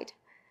inside?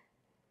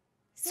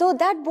 So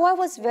that boy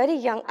was very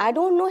young. I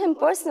don't know him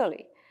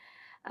personally.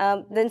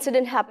 The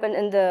incident happened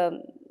in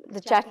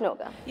the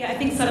Chattanooga. Yeah, I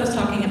think Sadaf was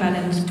talking about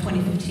in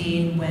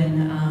 2015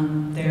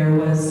 when there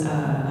was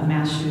a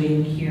mass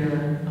shooting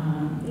here.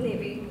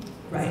 Navy.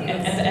 Right,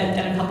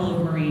 at a couple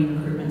of Marine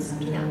recruitment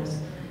centers. Yeah.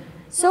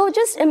 So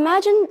just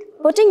imagine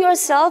putting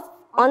yourself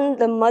on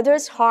the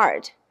mother's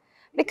heart,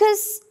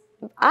 because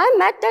I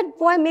met that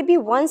boy maybe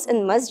once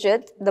in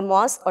masjid, the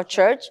mosque or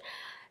church.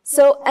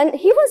 So, and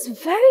he was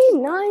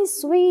very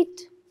nice,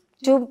 sweet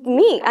to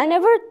me. I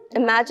never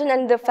imagined,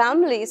 and the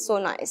family is so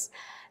nice.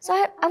 So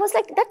I was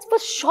like, that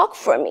was shock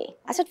for me.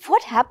 I said,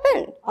 what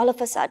happened all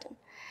of a sudden?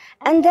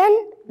 And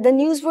then the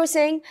news were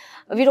saying,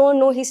 we don't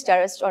know he's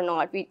terrorist or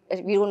not. We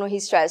don't know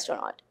he's terrorist or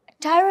not.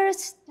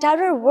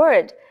 Terror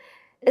word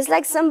is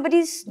like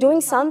somebody's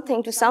doing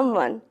something to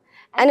someone,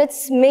 and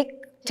it's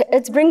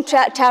bring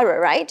terror,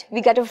 right?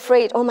 We get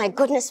afraid, oh my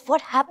goodness,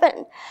 what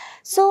happened?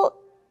 So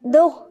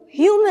the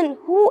human,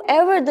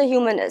 whoever the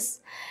human is,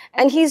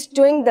 and he's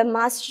doing the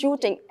mass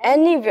shooting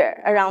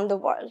anywhere around the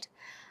world.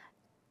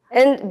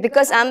 And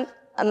because I'm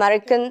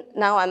American,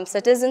 now I'm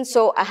citizen,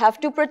 so I have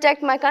to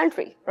protect my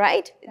country,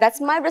 right? That's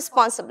my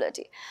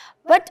responsibility.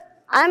 But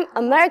I'm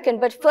American,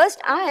 but first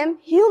I am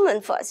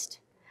human first.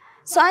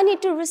 So I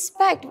need to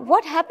respect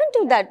what happened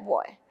to that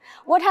boy.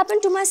 What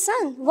happened to my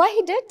son? Why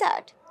he did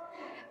that?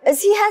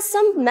 Is he has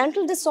some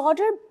mental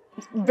disorder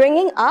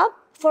bringing up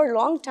for a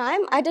long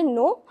time? I didn't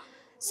know.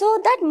 So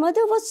that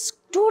mother was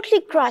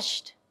totally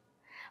crushed.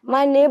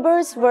 My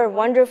neighbors were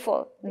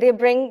wonderful. They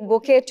bring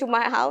bouquet to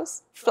my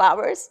house,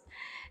 flowers,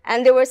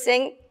 and they were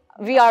saying,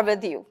 we are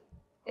with you.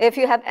 If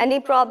you have any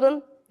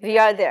problem, we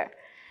are there.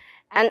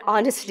 And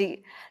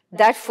honestly,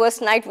 that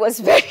first night was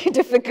very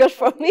difficult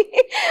for me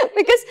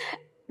because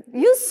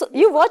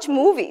you watch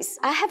movies.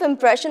 I have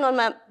impression on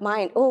my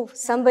mind, oh,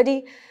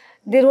 somebody,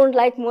 they don't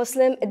like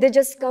Muslim, they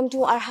just come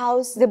to our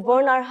house, they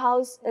burn our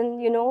house,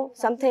 and you know,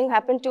 something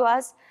happened to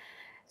us.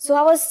 So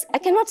I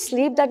cannot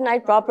sleep that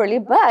night properly,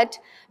 but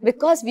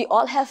because we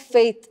all have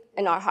faith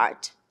in our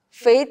heart,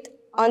 faith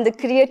on the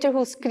Creator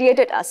who's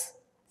created us,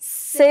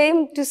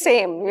 same to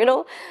same, you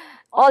know,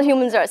 all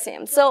humans are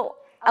same. So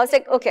I was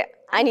like, okay,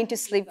 I need to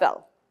sleep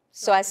well.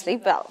 So I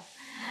sleep well.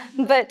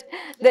 But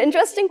the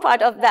interesting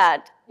part of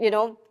that, you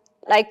know,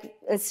 like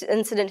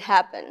incident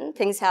happen,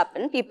 things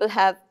happen, people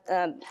have,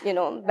 you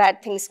know,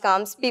 bad things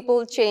comes,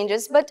 people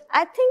changes, but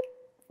I think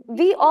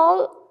we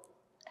all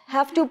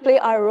have to play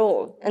our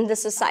role in the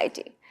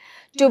society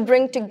to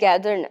bring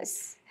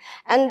togetherness.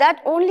 And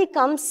that only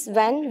comes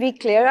when we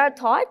clear our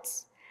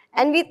thoughts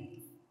and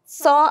we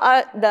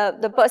saw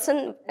the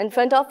person in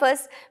front of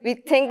us, we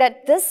think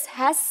that this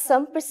has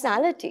some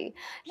personality.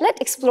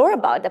 Let's explore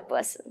about the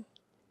person.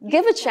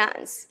 Give a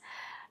chance.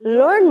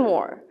 Learn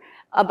more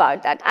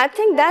about that. I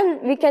think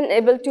then we can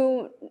able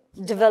to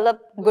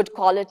develop good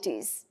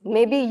qualities.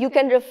 Maybe you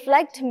can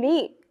reflect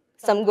me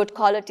some good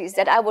qualities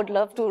that I would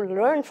love to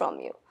learn from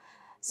you.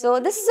 So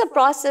this is a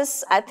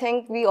process. I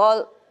think we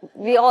all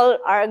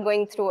are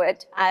going through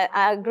it.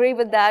 I agree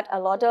with that. A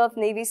lot of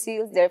Navy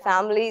SEALs, their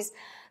families,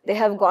 they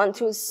have gone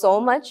through so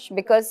much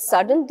because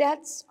sudden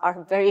deaths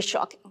are very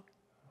shocking,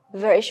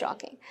 very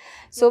shocking.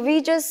 So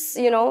we just,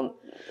 you know,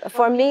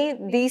 for me,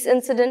 these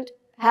incidents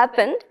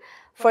happened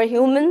for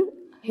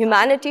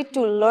humanity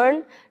to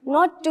learn,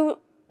 not to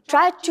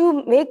try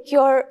to make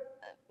your,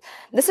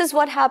 this is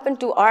what happened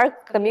to our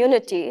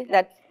community,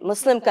 that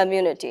Muslim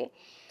community.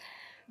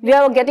 We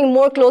are getting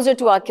more closer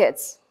to our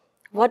kids.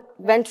 What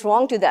went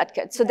wrong to that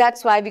kid? So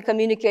that's why we're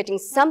communicating.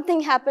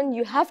 Something happened,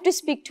 you have to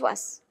speak to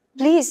us.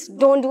 Please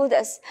don't do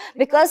this,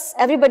 because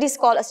everybody's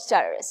called us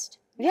terrorists.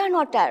 We are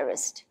not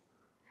terrorists.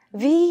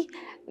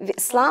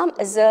 Islam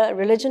is a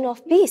religion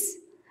of peace.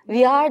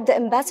 We are the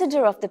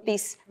ambassador of the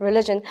peace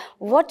religion.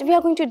 What we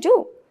are going to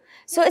do?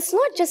 So it's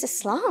not just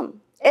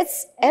Islam.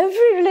 It's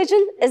every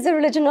religion is the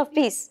religion of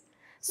peace.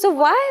 So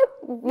why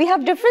we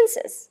have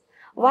differences?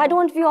 Why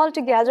don't we all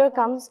together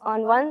come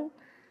on one,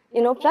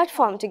 you know,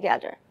 platform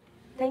together?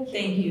 Thank you.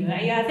 Thank you.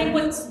 Yeah, I think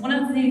one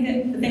of the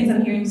things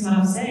I'm hearing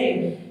Sadaf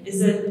say is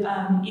that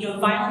you know,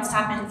 violence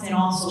happens in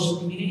all social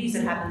communities.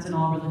 It happens in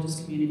all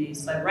religious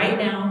communities. But right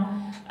now,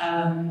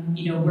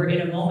 you know, we're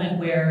in a moment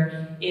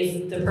where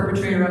if the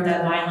perpetrator of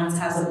that violence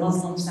has a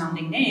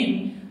Muslim-sounding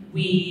name,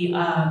 we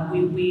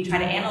try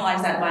to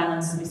analyze that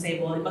violence and we say,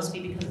 well, it must be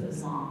because of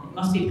Islam, it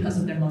must be because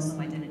of their Muslim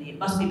identity, it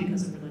must be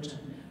because of religion.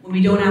 When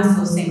we don't ask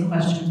those same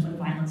questions when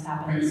violence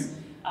happens,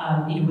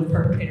 with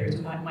perpetrators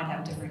who might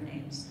have different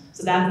names.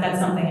 So that's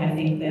something I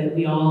think that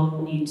we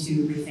all need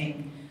to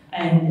rethink.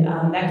 And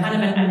that kind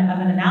of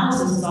an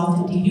analysis is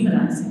often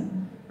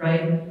dehumanizing,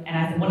 right? And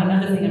I think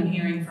another thing I'm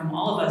hearing from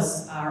all of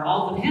us, or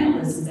all of the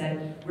panelists, is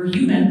that we're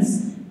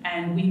humans,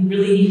 and we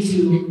really need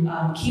to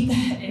keep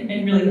that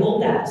and really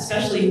hold that,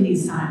 especially in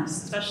these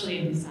times. I can't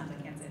say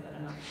that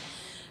enough.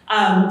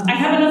 I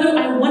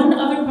have one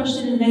other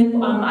question, and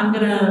then I'm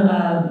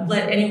gonna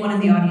let anyone in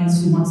the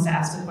audience who wants to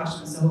ask a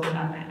question. So,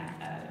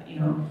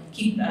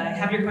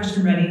 have your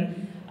question ready.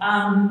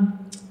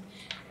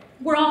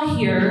 We're all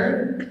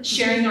here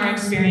sharing our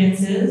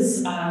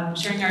experiences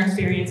as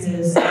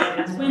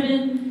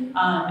women,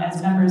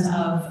 as members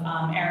of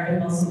Arab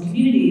and Muslim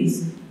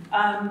communities.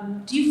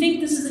 Do you think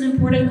this is an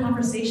important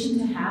conversation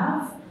to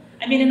have?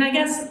 I mean, and I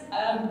guess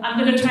I'm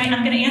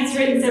gonna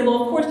answer it and say,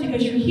 well, of course,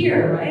 because you're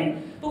here, right?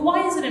 But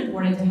why is it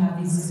important to have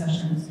these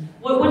discussions?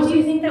 What do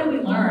you think that we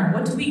learn?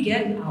 What do we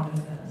get out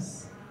of this?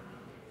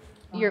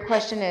 Your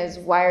question is,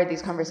 why are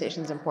these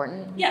conversations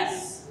important?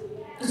 Yes,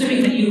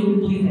 assuming that you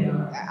believe they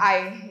are.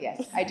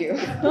 Yes, I do.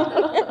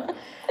 And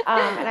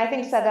I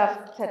think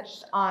Sadaf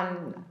touched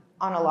on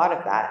a lot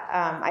of that.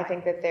 I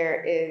think that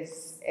there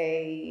is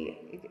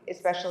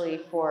especially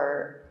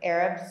for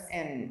Arabs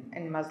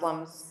and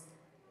Muslims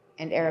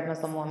and Arab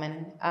Muslim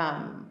women,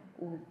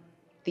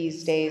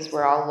 these days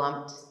we're all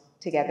lumped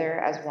together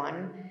as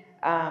one,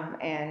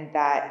 and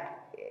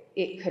that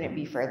it couldn't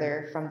be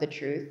further from the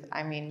truth.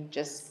 I mean,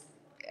 just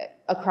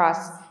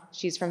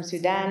she's from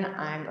Sudan,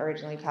 I'm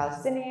originally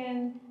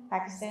Palestinian,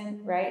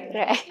 Pakistan, right?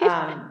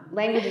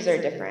 Languages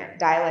are different,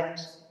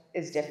 dialect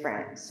is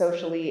different,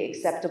 socially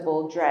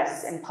acceptable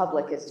dress in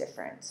public is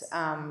different,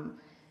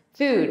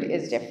 food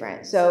is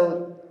different.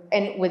 So,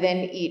 and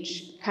within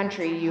each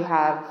country you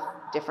have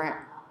different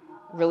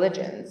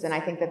religions, and I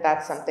think that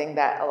that's something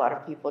that a lot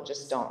of people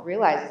just don't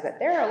realize, is that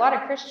there are a lot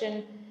of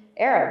Christian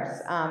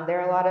Arabs, there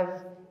are a lot of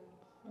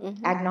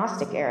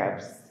agnostic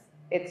Arabs.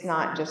 It's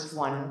not just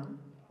one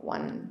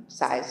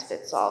size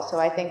fits all. So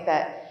I think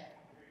that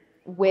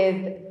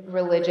with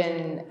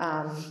religion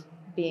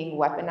being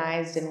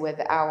weaponized, and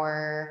with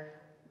our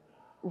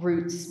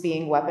roots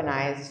being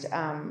weaponized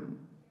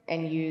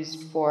and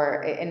used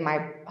for, in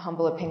my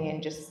humble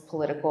opinion, just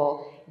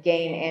political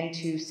gain, and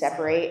to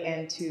separate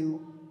and to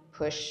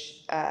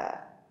push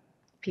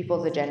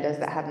people's agendas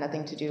that have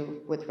nothing to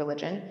do with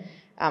religion.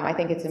 I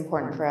think it's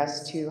important for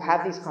us to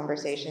have these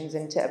conversations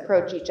and to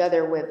approach each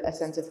other with a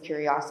sense of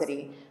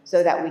curiosity,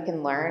 so that we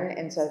can learn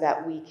and so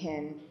that we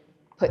can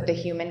put the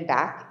human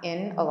back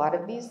in a lot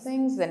of these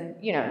things,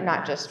 and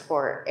not just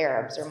for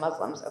Arabs or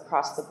Muslims,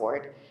 across the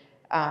board.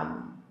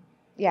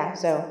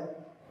 So.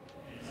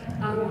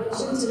 I want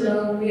you to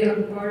know we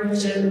are part of the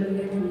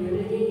Chattanooga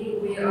community.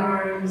 We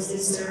are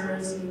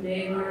sisters,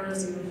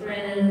 neighbors, and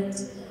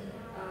friends.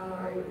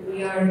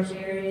 We are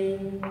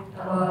caring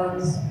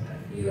about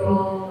you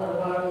all,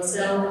 about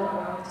ourselves,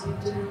 about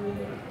you too.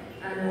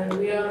 And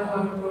we are a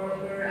hard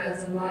worker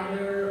as a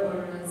mother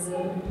or as an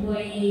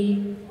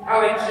employee.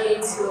 Our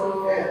kids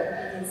go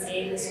in the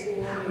same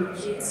school, your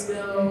kids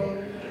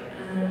go,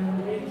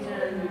 and we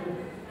can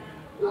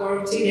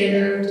work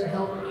together to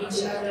help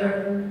each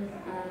other.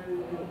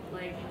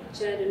 Like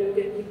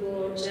Chattanooga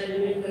people,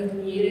 Chattanooga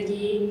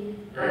community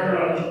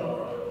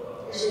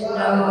should know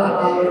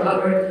about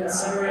our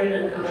concern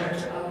and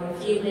our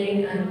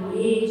feeling, and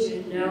we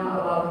should know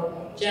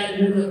about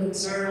Chattanooga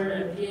concern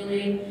and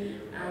feeling,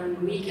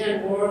 and we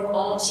can work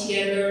all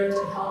together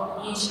to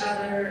help each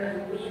other,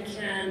 and we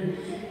can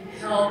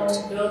help to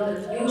build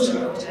the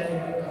future of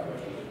Chattanooga.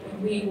 If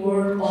we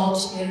work all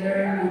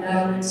together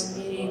without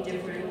any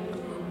different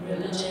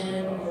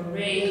religion or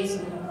race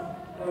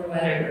or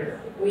whatever.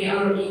 We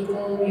are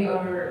equal, we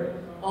are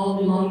all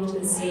belong to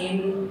the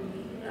same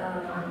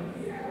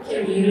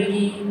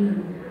community,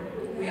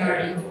 and we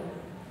are equal.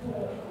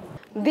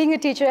 Being a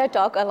teacher, I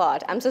talk a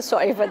lot. I'm so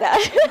sorry for that.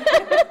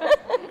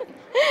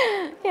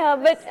 Yeah,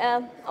 but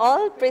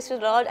all praise to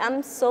the Lord.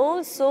 I'm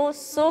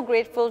so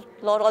grateful,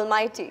 Lord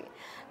Almighty,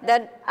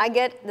 that I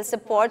get this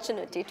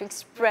opportunity to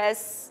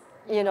express,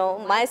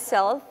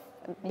 myself,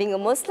 being a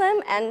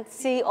Muslim, and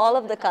see all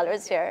of the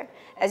colors here.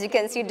 As you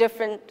can see,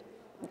 different.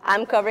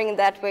 I'm covering in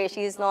that way,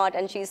 she's not,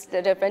 and she's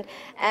different,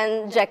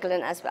 and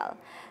Jaclyn as well.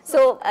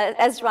 So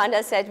as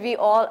Randa said, we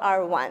all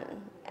are one.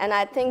 And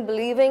I think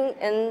believing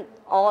in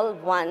all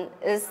one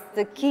is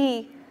the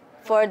key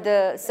for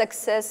the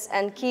success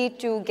and key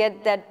to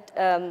get that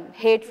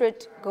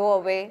hatred go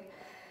away,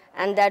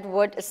 and that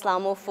word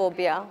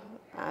Islamophobia,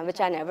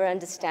 which I never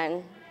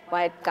understand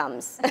why it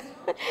comes.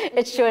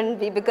 It shouldn't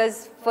be,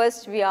 because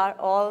first we are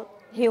all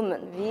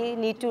human. We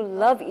need to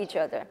love each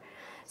other.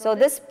 So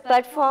this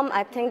platform,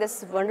 I think this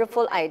is a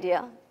wonderful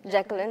idea.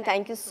 Jaclyn,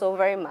 thank you so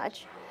very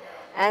much.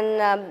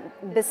 And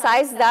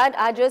besides that,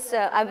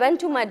 I went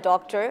to my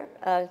doctor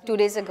 2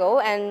 days ago,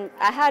 and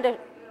I had a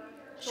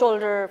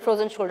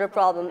frozen shoulder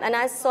problem. And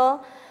I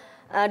saw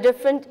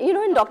different,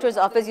 in doctor's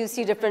office, you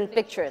see different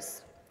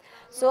pictures.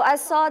 So I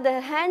saw the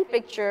hand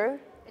picture.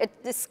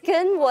 The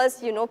skin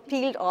was,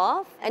 peeled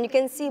off, and you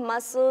can see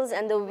muscles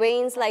and the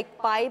veins like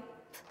pipe.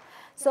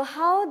 So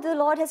how the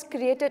Lord has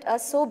created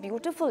us so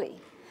beautifully.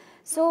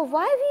 So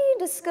why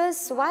we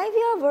discuss, why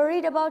we are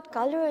worried about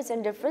colors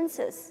and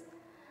differences?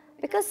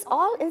 Because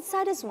all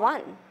inside is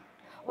one.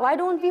 Why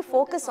don't we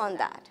focus on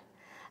that?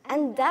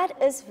 And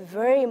that is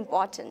very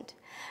important.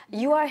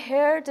 You are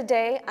here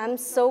today. I'm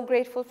so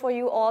grateful for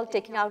you all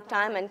taking out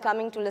time and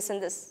coming to listen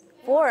to this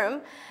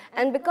forum.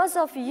 And because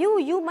of you,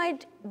 you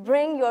might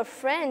bring your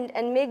friend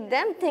and make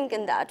them think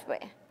in that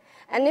way.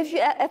 And if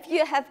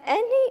you have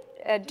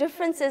any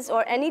differences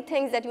or any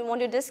things that you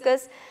want to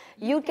discuss,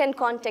 you can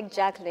contact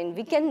Jaclyn.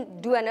 We can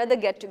do another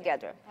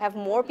get-together, have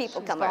more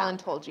people come around.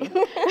 Told you.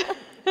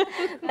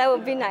 That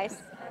would be nice.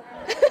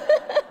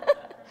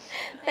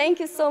 Thank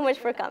you so much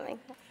for coming.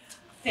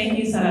 Thank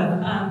you,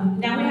 Sadaf.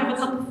 Now we have a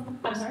couple,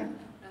 I'm sorry?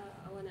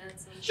 I want to add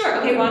something. Sure,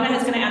 okay, Randa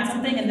is going to add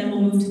something and then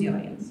we'll move to the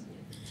audience.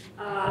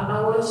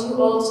 I want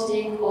you all to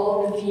take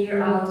all the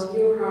fear out of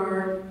your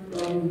heart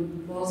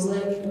from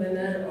Muslim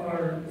women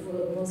or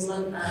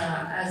Muslim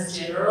as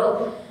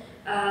general.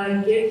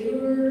 Give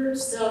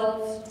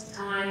yourself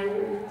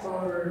time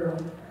or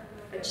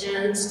a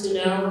chance to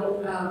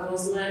know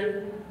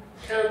Muslim.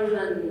 Come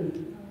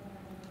and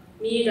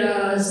meet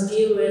us,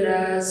 deal with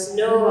us,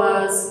 know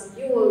us.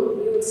 You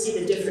will see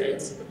the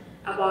difference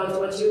about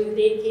what you're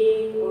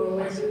thinking or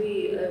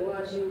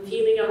what you're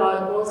feeling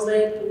about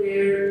Muslim.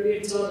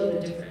 We're totally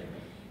different.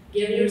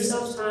 Give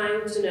yourself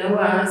time to know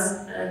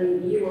us,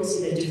 and you will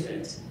see the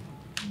difference.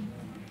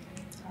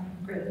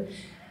 Great.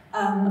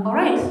 All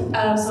right,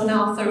 so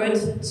now I'll throw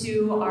it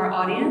to our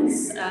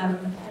audience.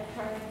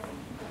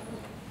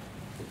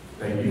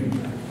 Thank you.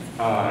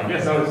 I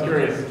guess I was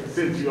curious,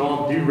 since you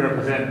all do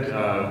represent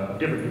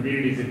different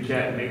communities in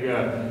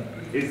Chattanooga,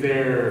 is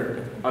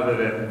there, other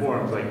than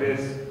forums like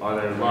this, are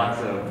there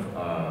lots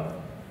of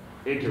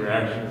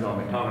interactions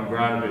on the common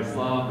ground of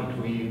Islam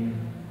between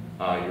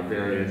your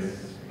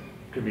various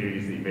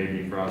communities that you may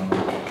be from?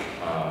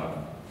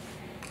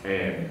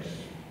 And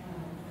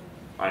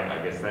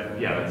I guess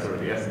that's sort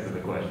of the essence of the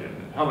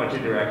question. How much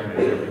interaction is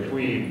there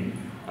between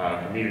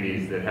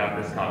communities that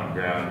have this common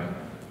ground?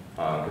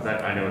 Because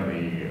I know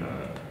in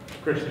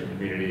the Christian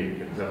community it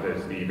can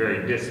sometimes be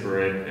very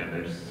disparate and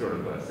there's sort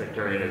of a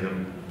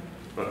sectarianism,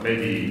 but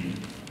maybe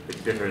it's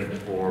different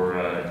for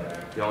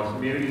y'all's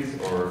communities,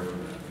 or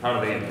how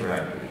do they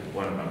interact with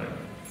one another?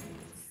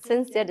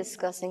 Since they're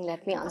discussing,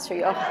 let me answer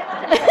your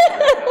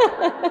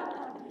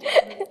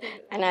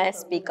and I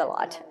speak a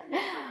lot.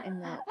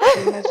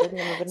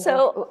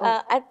 So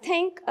I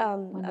think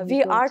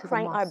we are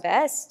trying our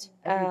best.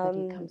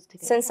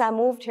 Since I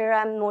moved here,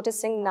 I'm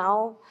noticing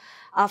now,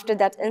 after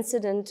that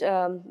incident,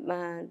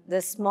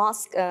 this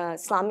mosque,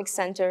 Islamic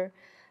Center,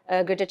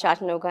 Greater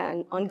Chattanooga,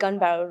 and on Gun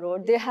Barrel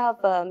Road, they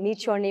have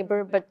Meet Your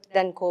Neighbor, but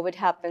then COVID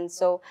happened.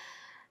 So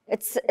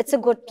it's a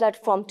good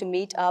platform to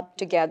meet up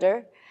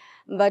together.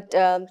 But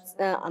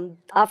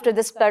after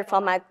this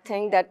platform, I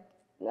think that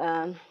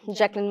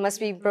Jaclyn must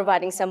be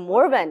providing some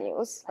more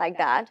venues like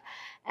that.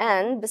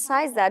 And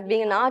besides that,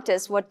 being an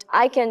artist, what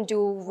I can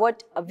do,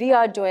 what we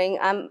are doing,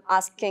 I'm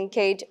asking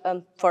Kate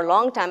for a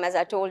long time, as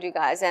I told you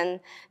guys, and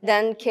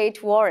then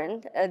Kate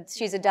Warren,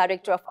 she's a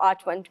director of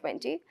Art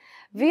 120.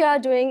 We are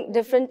doing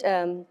different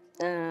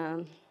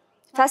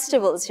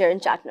festivals here in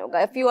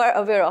Chattanooga, if you are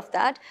aware of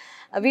that.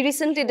 We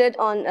recently did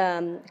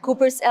on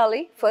Cooper's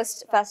Alley.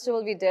 First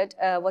festival we did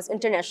was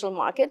International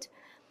Market.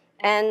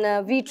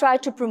 And we try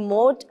to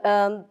promote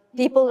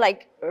people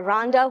like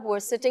Randa who are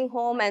sitting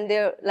home, and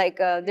they're like,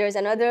 there's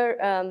another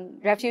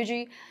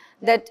refugee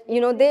that,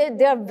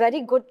 they are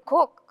very good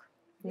cook.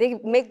 They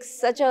make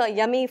such a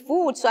yummy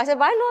food. So I said,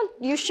 why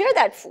not you share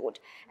that food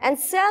and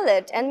sell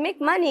it and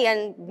make money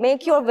and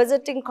make your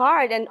visiting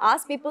card and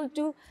ask people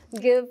to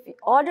give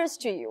orders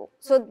to you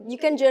so you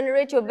can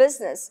generate your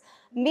business.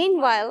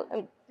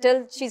 Meanwhile,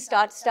 till she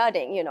starts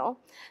studying,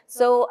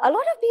 So a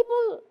lot of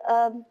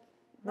people,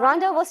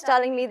 Randa was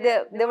telling me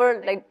they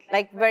were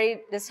like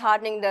very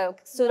disheartening, the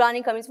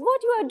Sudani communities,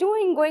 what you are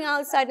doing, going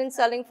outside and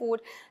selling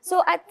food.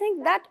 So I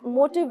think that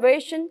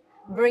motivation,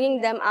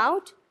 bringing them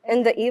out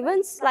in the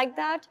events like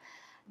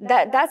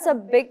that's a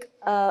big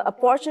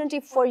opportunity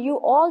for you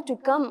all to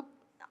come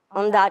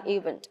on that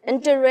event,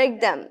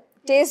 interact them,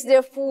 taste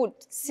their food,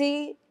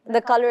 see the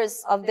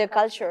colors of their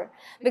culture,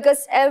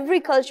 because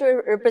every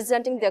culture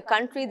representing their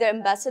country, their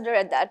ambassador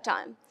at that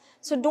time.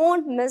 So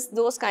don't miss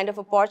those kind of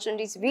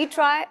opportunities. We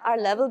try our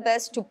level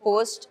best to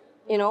post,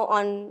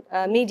 on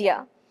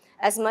media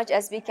as much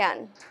as we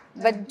can,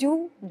 but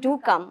do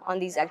come on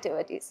these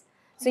activities.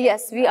 So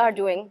yes, we are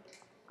doing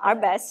our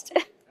best.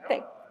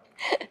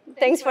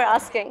 Thanks for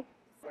asking.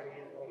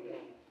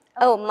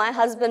 Oh, my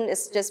husband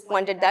is just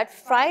pointed that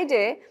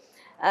Friday,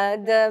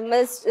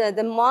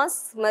 the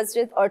mosque,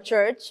 masjid, or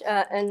church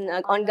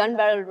on Gun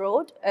Barrel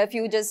Road, if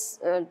you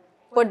just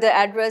put the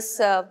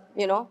address,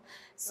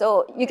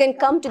 so you can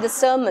come to the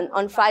sermon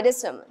on Friday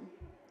sermon.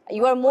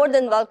 you are more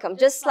than welcome.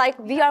 Just like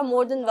we are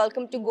more than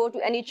welcome to go to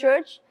any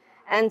church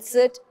and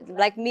sit,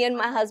 like me and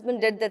my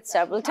husband did that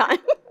several times.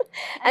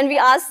 And we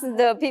asked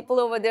the people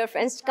over there,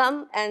 friends, to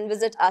come and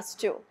visit us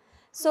too.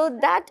 So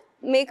that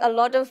make a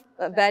lot of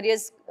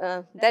barriers,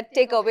 that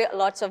take away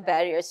lots of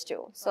barriers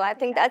too. So I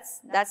think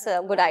that's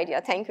a good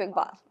idea. Thank you,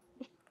 Iqbal.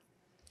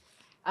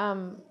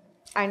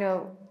 I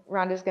know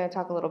Rhonda's going to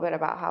talk a little bit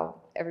about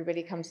how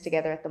everybody comes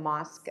together at the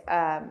mosque.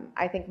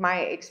 I think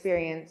my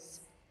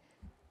experience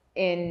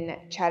in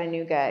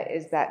Chattanooga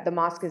is that the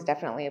mosque is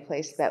definitely a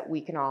place that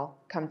we can all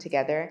come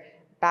together.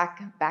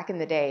 Back in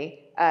the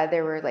day,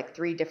 there were like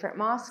 3 different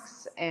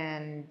mosques,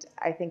 and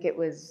I think it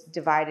was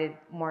divided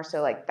more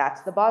so like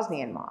that's the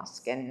Bosnian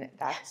mosque and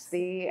that's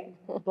the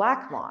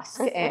black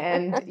mosque,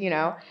 and you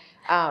know,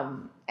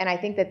 and I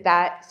think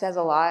that says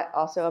a lot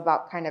also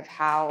about kind of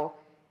how,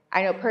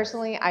 I know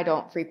personally I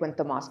don't frequent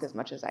the mosque as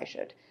much as I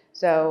should.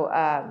 So,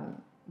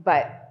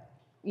 but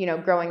you know,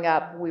 growing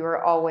up, we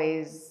were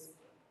always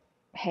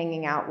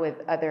hanging out with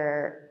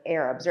other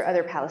Arabs or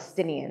other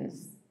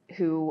Palestinians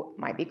who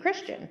might be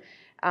Christian.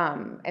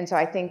 And so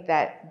I think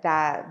that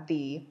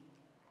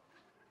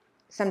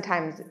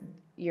sometimes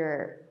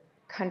your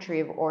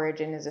country of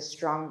origin is a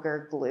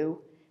stronger glue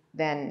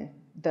than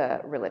the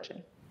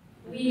religion.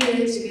 We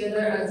get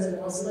together as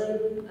a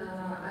Muslim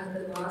at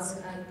the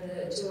mosque at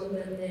the two of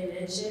them they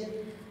mentioned.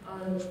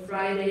 On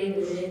Friday,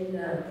 we did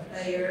the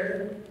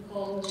prayer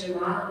called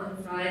Jum'ah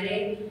on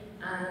Friday,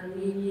 and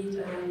we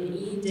meet on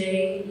Eid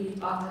day, Eid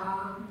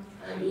Adha,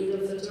 and Eid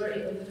al-Fitr.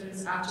 Eid al-Fitr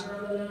is after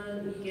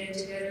Ramadan. We get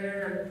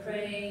together and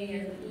pray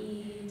and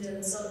eat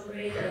and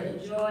celebrate and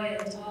enjoy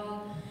and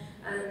talk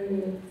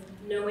and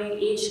knowing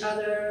each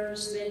other,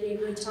 spending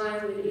good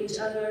time with each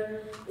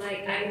other.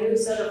 Like, I knew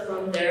Sadaf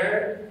from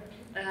there,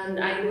 and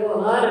I know a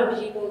lot of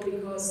people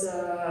because,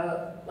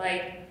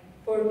 like,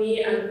 for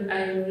me,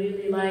 I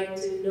really like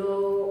to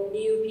know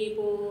new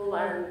people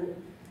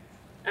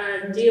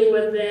and deal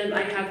with them.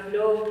 I have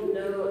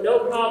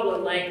no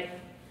problem. Like,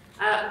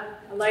 I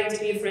like to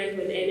be friends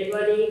with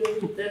anybody.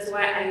 That's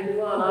why I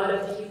know a lot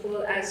of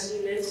people, as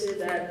you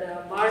mentioned, at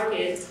the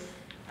market,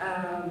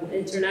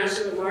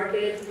 international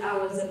market. I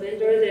was a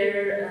vendor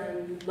there,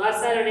 and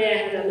last Saturday I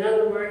had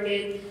another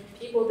market.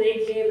 People,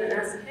 they came and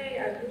asked, hey,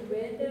 are you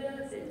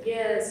Randa? I said,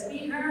 yes,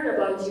 we heard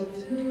about your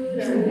food,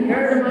 and we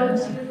heard about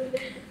you.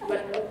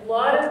 But a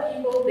lot of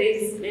people,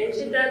 they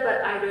mentioned that,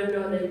 but I don't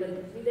know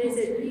them. But they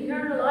said, we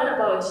heard a lot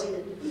about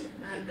you.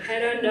 I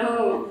don't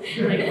know,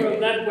 like from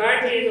that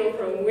market or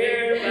from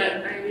where,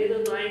 but I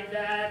really like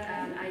that,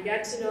 and I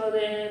got to know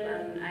them,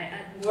 and I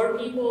add more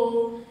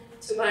people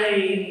to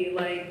my,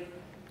 like,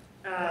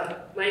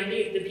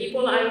 the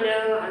people I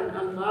know, and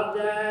I love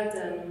that,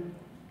 and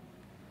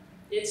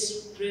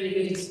it's really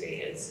good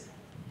experience.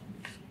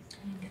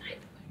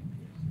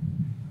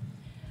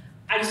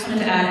 I just wanted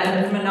to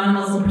add, from a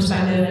non-Muslim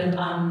perspective,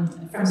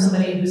 and from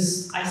somebody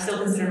I still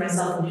consider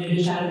myself new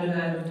to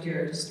Chattanooga, I moved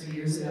here just 3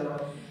 years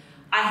ago.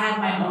 I had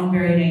my own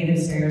very negative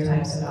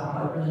stereotypes about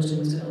what religion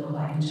was going to look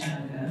like in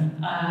Chattanooga.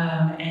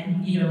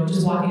 And, you know,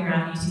 just walking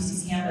around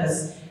UTC's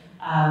campus,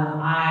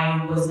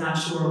 I was not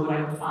sure what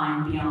I would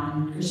find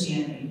beyond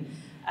Christianity.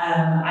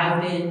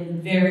 I've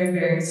been very,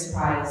 very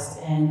surprised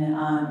and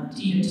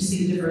to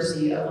see the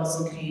diversity of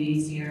Muslim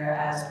communities here.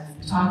 As we've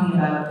been talking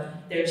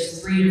about,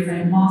 there's 3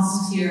 different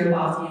mosques here: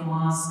 Bosnian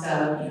Mosque,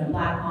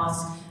 Black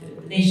Mosque.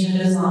 The Nation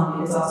of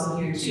Islam is also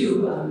here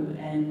too,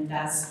 and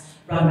that's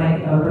run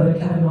by Brother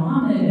Kevin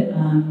Mohammed.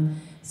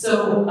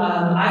 So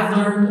I've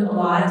learned a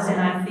lot, and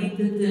I think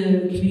that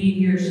the community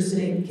here is just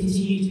going to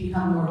continue to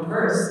become more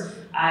diverse.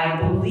 I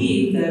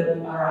believe that,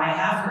 or I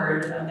have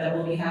heard, that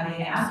we'll be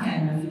having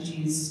Afghan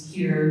refugees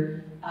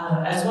here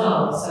as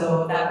well.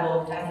 So that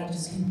will, I think,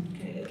 just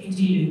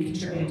continue to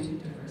contribute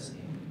to diversity.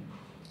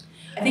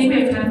 I think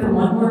we have time for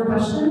one more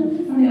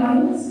question from the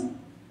audience.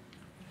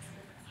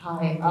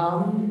 Hi.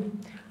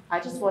 I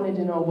just wanted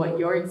to know what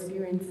your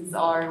experiences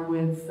are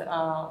with,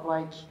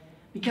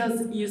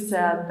 because you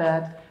said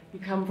that you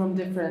come from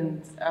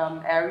different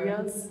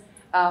areas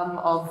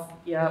of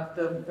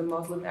the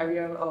Muslim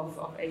area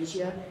of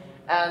Asia,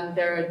 and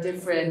there are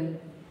different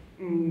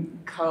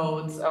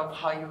codes of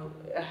how you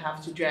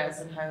have to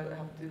dress and how you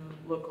have to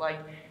look like.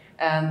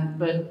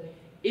 But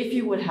if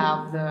you would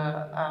have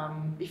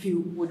if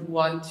you would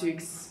want to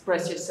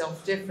express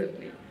yourself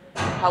differently,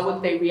 how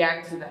would they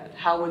react to that?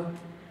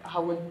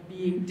 How would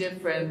being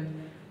different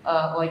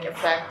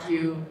affect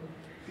you?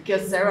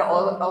 Because Sarah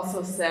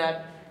also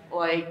said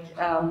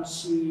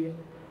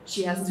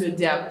she has to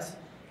adapt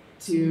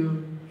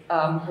to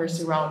her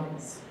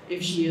surroundings.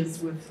 If she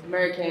is with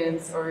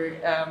Americans, or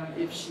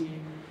if she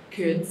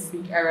could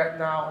speak Arab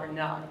now or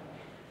not.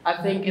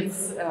 I think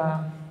it's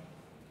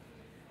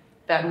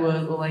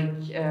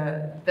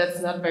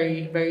that's not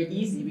very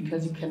easy,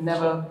 because you can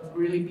never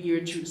really be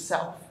your true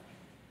self.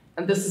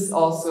 And this is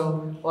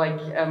also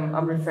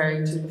I'm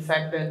referring to the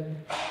fact that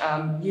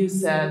you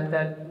said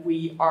that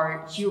we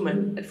are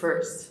human at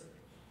first.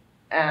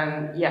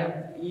 And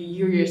yeah,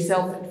 you're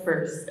yourself at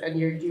first, and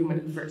you're human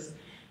at first.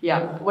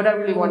 yeah, what I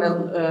really want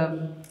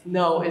to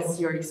know is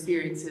your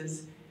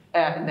experiences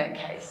in that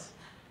case.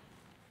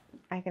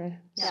 I can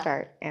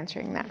start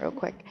answering that real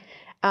quick.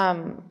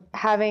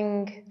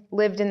 Having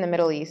lived in the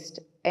Middle East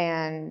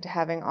and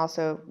having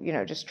also,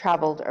 just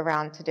traveled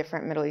around to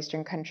different Middle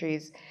Eastern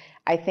countries,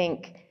 I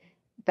think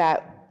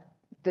that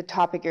the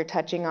topic you're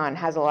touching on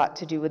has a lot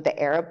to do with the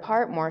Arab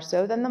part more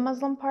so than the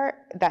Muslim part.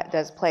 That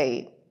does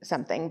play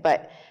something,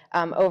 but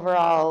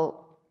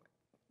overall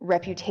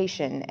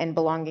reputation and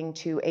belonging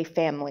to a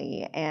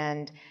family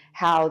and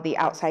how the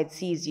outside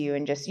sees you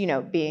and just,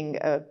 being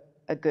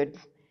a good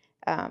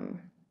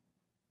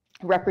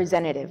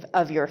representative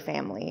of your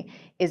family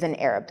is an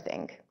Arab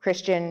thing.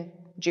 Christian,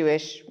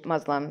 Jewish,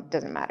 Muslim,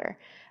 doesn't matter.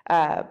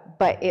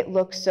 But it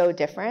looks so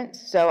different.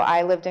 So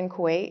I lived in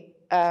Kuwait,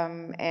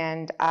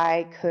 and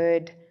I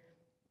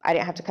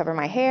didn't have to cover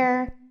my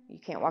hair. You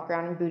can't walk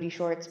around in booty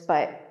shorts,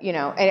 but,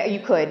 and you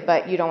could,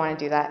 but you don't want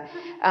to do that.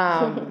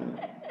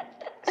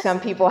 Some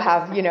people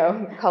have,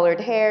 colored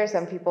hair.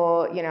 Some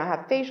people,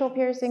 have facial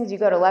piercings. You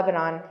go to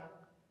Lebanon,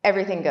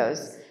 everything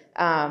goes.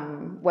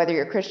 Whether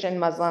you're Christian,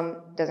 Muslim,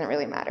 doesn't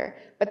really matter.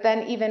 But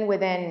then even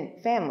within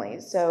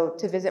families, so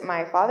to visit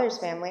my father's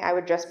family, I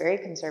would dress very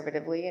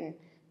conservatively and,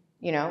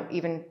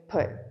 even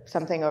put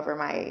something over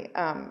my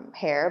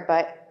hair.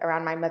 But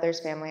around my mother's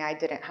family, I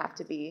didn't have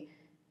to be,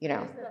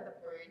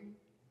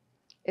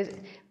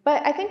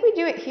 But I think we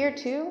do it here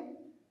too,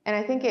 and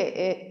I think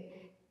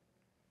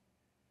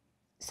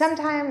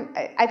sometimes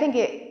I think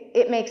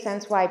it makes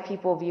sense why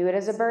people view it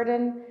as a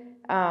burden,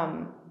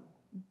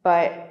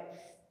 but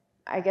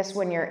I guess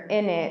when you're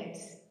in it,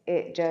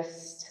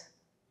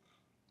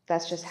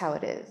 that's just how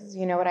it is.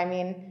 You know what I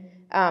mean?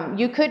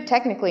 You could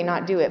technically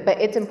not do it,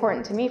 but it's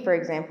important to me, for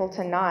example,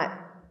 to not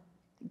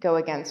go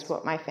against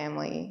what my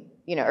family,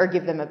 or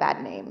give them a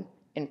bad name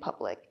in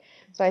public.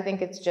 So I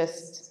think it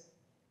just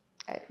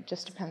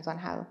depends on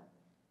how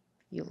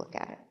you look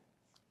at it.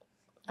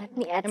 Let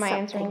me add Am something. I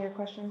answering your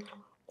question?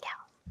 Yeah.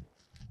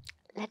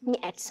 Let me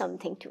add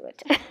something to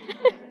it.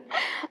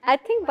 I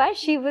think why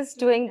she was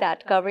doing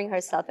that, covering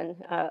herself and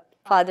her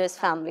father's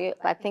family,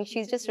 I think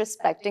she's just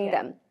respecting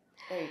them.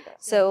 There you go.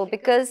 So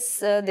because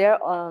they're,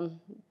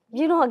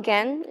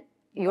 again,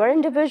 you're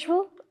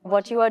individual.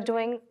 What you are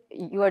doing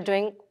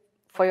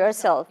for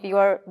yourself. You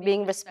are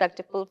being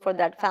respectful for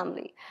that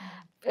family.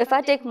 If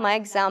I take my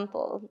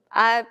example,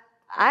 I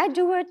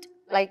do it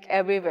like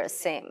everywhere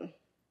same,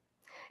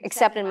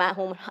 except in my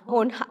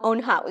own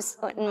house,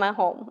 in my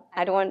home.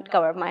 I don't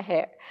cover my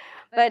hair.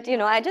 But,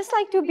 I just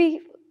like to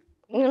be,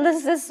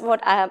 this is what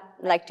I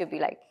like to be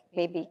like,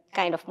 maybe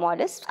kind of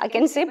modest, I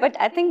can say, but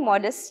I think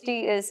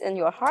modesty is in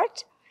your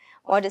heart,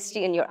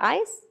 modesty in your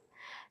eyes.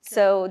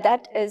 So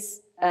that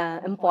is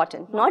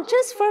important, not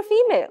just for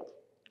female,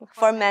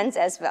 for men's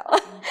as well.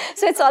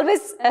 So it's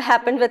always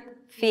happened with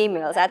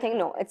females. I think,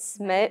 no, it's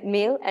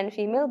male and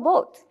female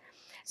both.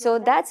 So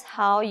that's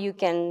how you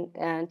can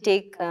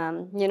take,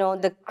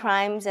 the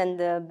crimes and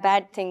the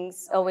bad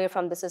things away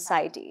from the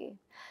society,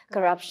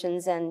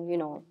 corruptions and,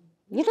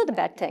 the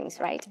bad things,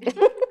 right?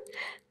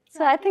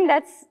 So I think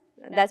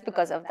that's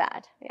because of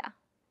that, yeah.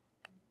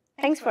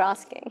 Thanks for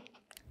asking.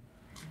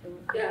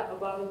 Yeah,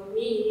 about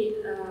me,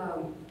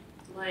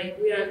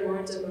 we are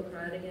more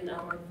democratic in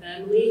our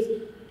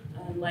family.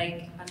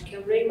 I'm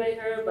covering my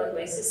hair, but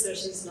my sister,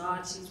 she's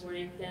not. She's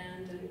wearing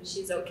pants, and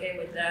she's okay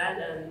with that.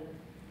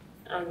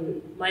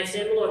 And my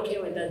family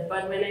okay with that.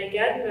 But when I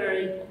got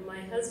married,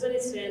 my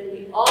husband's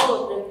family,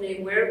 all of them,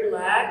 they wear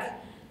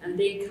black and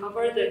they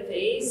cover their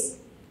face,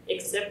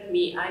 except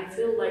me. I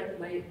feel like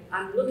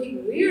I'm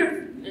looking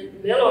weird in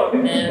the middle of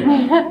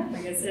them.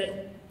 Like I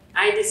said,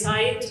 I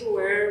decided to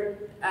wear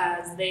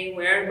as they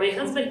wear. My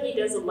husband, he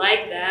doesn't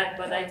like that,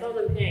 but I told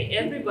him, hey,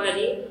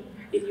 everybody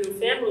in your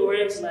family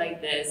wears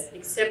like this,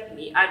 except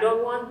me. I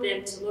don't want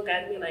them to look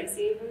at me like,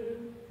 see,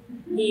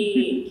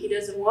 he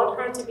doesn't want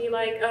her to be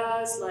like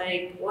us,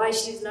 like why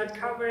she's not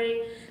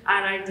covering.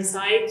 And I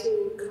decided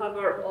to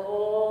cover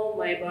all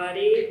my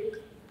body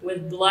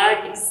with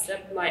black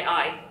except my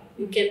eye.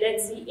 You cannot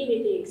see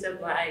anything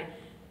except my eye.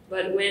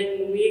 But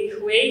when we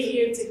went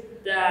here to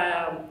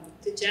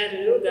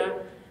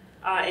Chattanooga,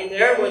 in the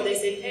airport, they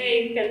said,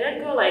 hey, you cannot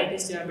go like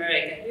this to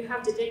America. You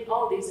have to take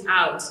all these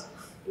out.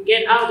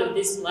 Get out of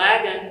this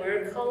black and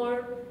wear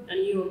color,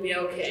 and you will be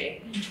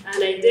okay.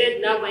 And I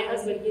did. Now my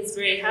husband, he's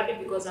very happy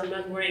because I'm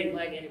not wearing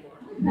black anymore.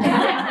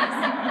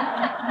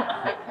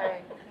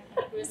 Okay.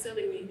 He was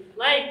telling me,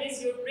 like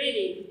this, you're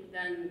pretty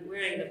than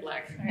wearing the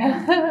black.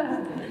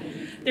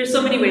 There's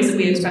so many ways that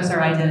we express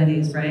our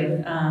identities, right?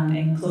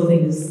 And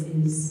clothing is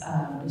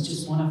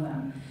just one of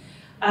them.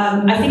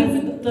 I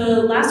think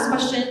the last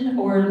question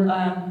or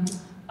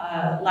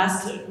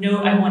last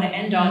note I want to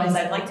end on is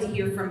I'd like to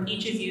hear from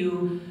each of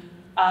you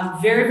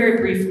very, very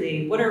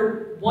briefly. What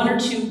are one or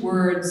two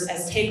words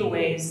as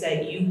takeaways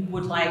that you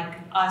would like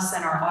us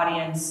and our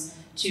audience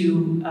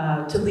to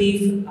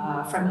leave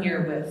from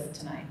here with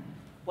tonight?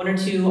 One or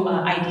two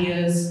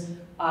ideas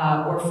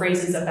or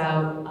phrases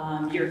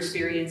about your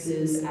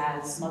experiences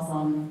as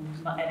Muslim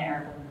and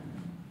Arab women.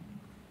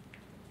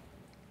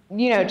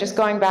 you know, just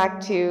going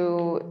back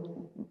to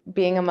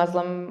being a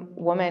Muslim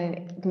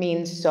woman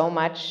means so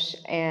much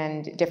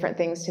and different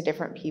things to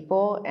different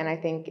people, and I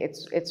think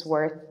it's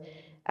worth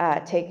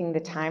taking the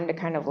time to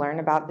kind of learn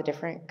about the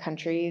different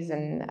countries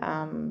and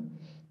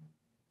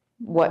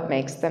what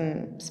makes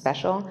them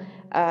special.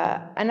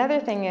 Another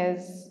thing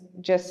is,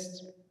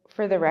 just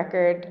for the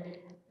record,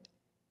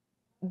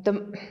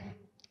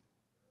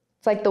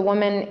 it's like the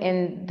woman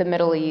in the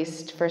Middle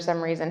East, for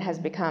some reason, has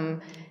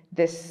become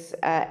this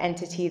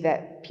entity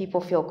that people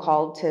feel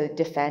called to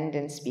defend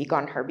and speak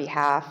on her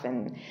behalf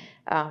and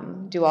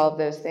do all of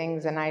those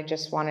things. And I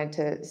just wanted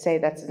to say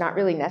that's not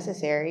really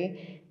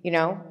necessary. You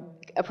know,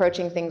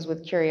 approaching things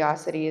with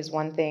curiosity is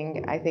one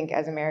thing. I think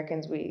as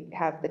Americans, we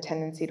have the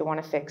tendency to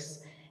want to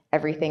fix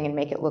everything and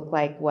make it look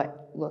like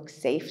what looks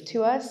safe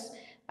to us.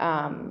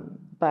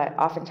 But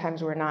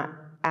oftentimes we're not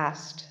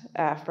asked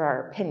for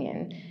our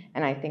opinion.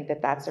 And I think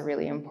that that's a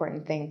really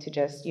important thing, to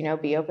just, you know,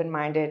 be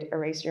open-minded,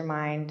 erase your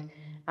mind,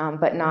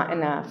 but not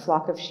in a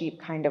flock of sheep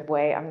kind of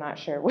way. I'm not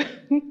sure.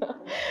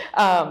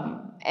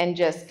 And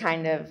just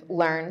kind of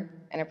learn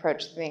and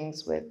approach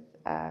things with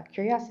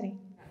curiosity.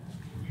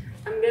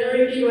 I'm going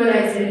to repeat what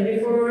I said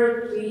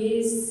before.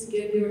 Please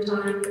give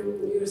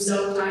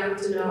yourself time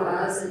to know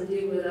us and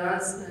deal with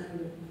us,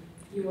 and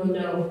you will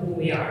know who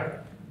we are.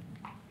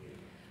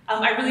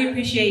 I really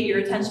appreciate your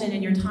attention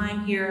and your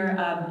time here.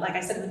 Like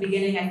I said at the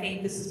beginning, I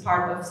think this is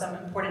part of some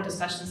important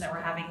discussions that we're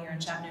having here in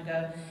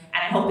Chattanooga,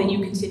 and I hope that you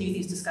continue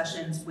these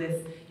discussions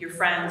with your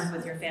friends,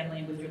 with your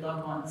family, with your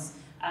loved ones.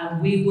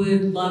 We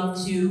would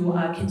love to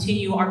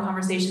continue our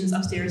conversations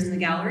upstairs in the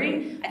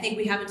gallery. I think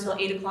we have until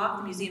 8 o'clock.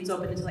 The museum's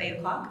open until 8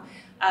 o'clock.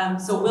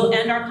 So we'll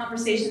end our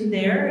conversation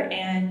there,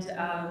 and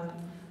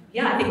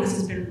yeah, I think this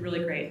has been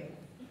really great.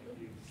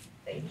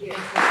 Thank you.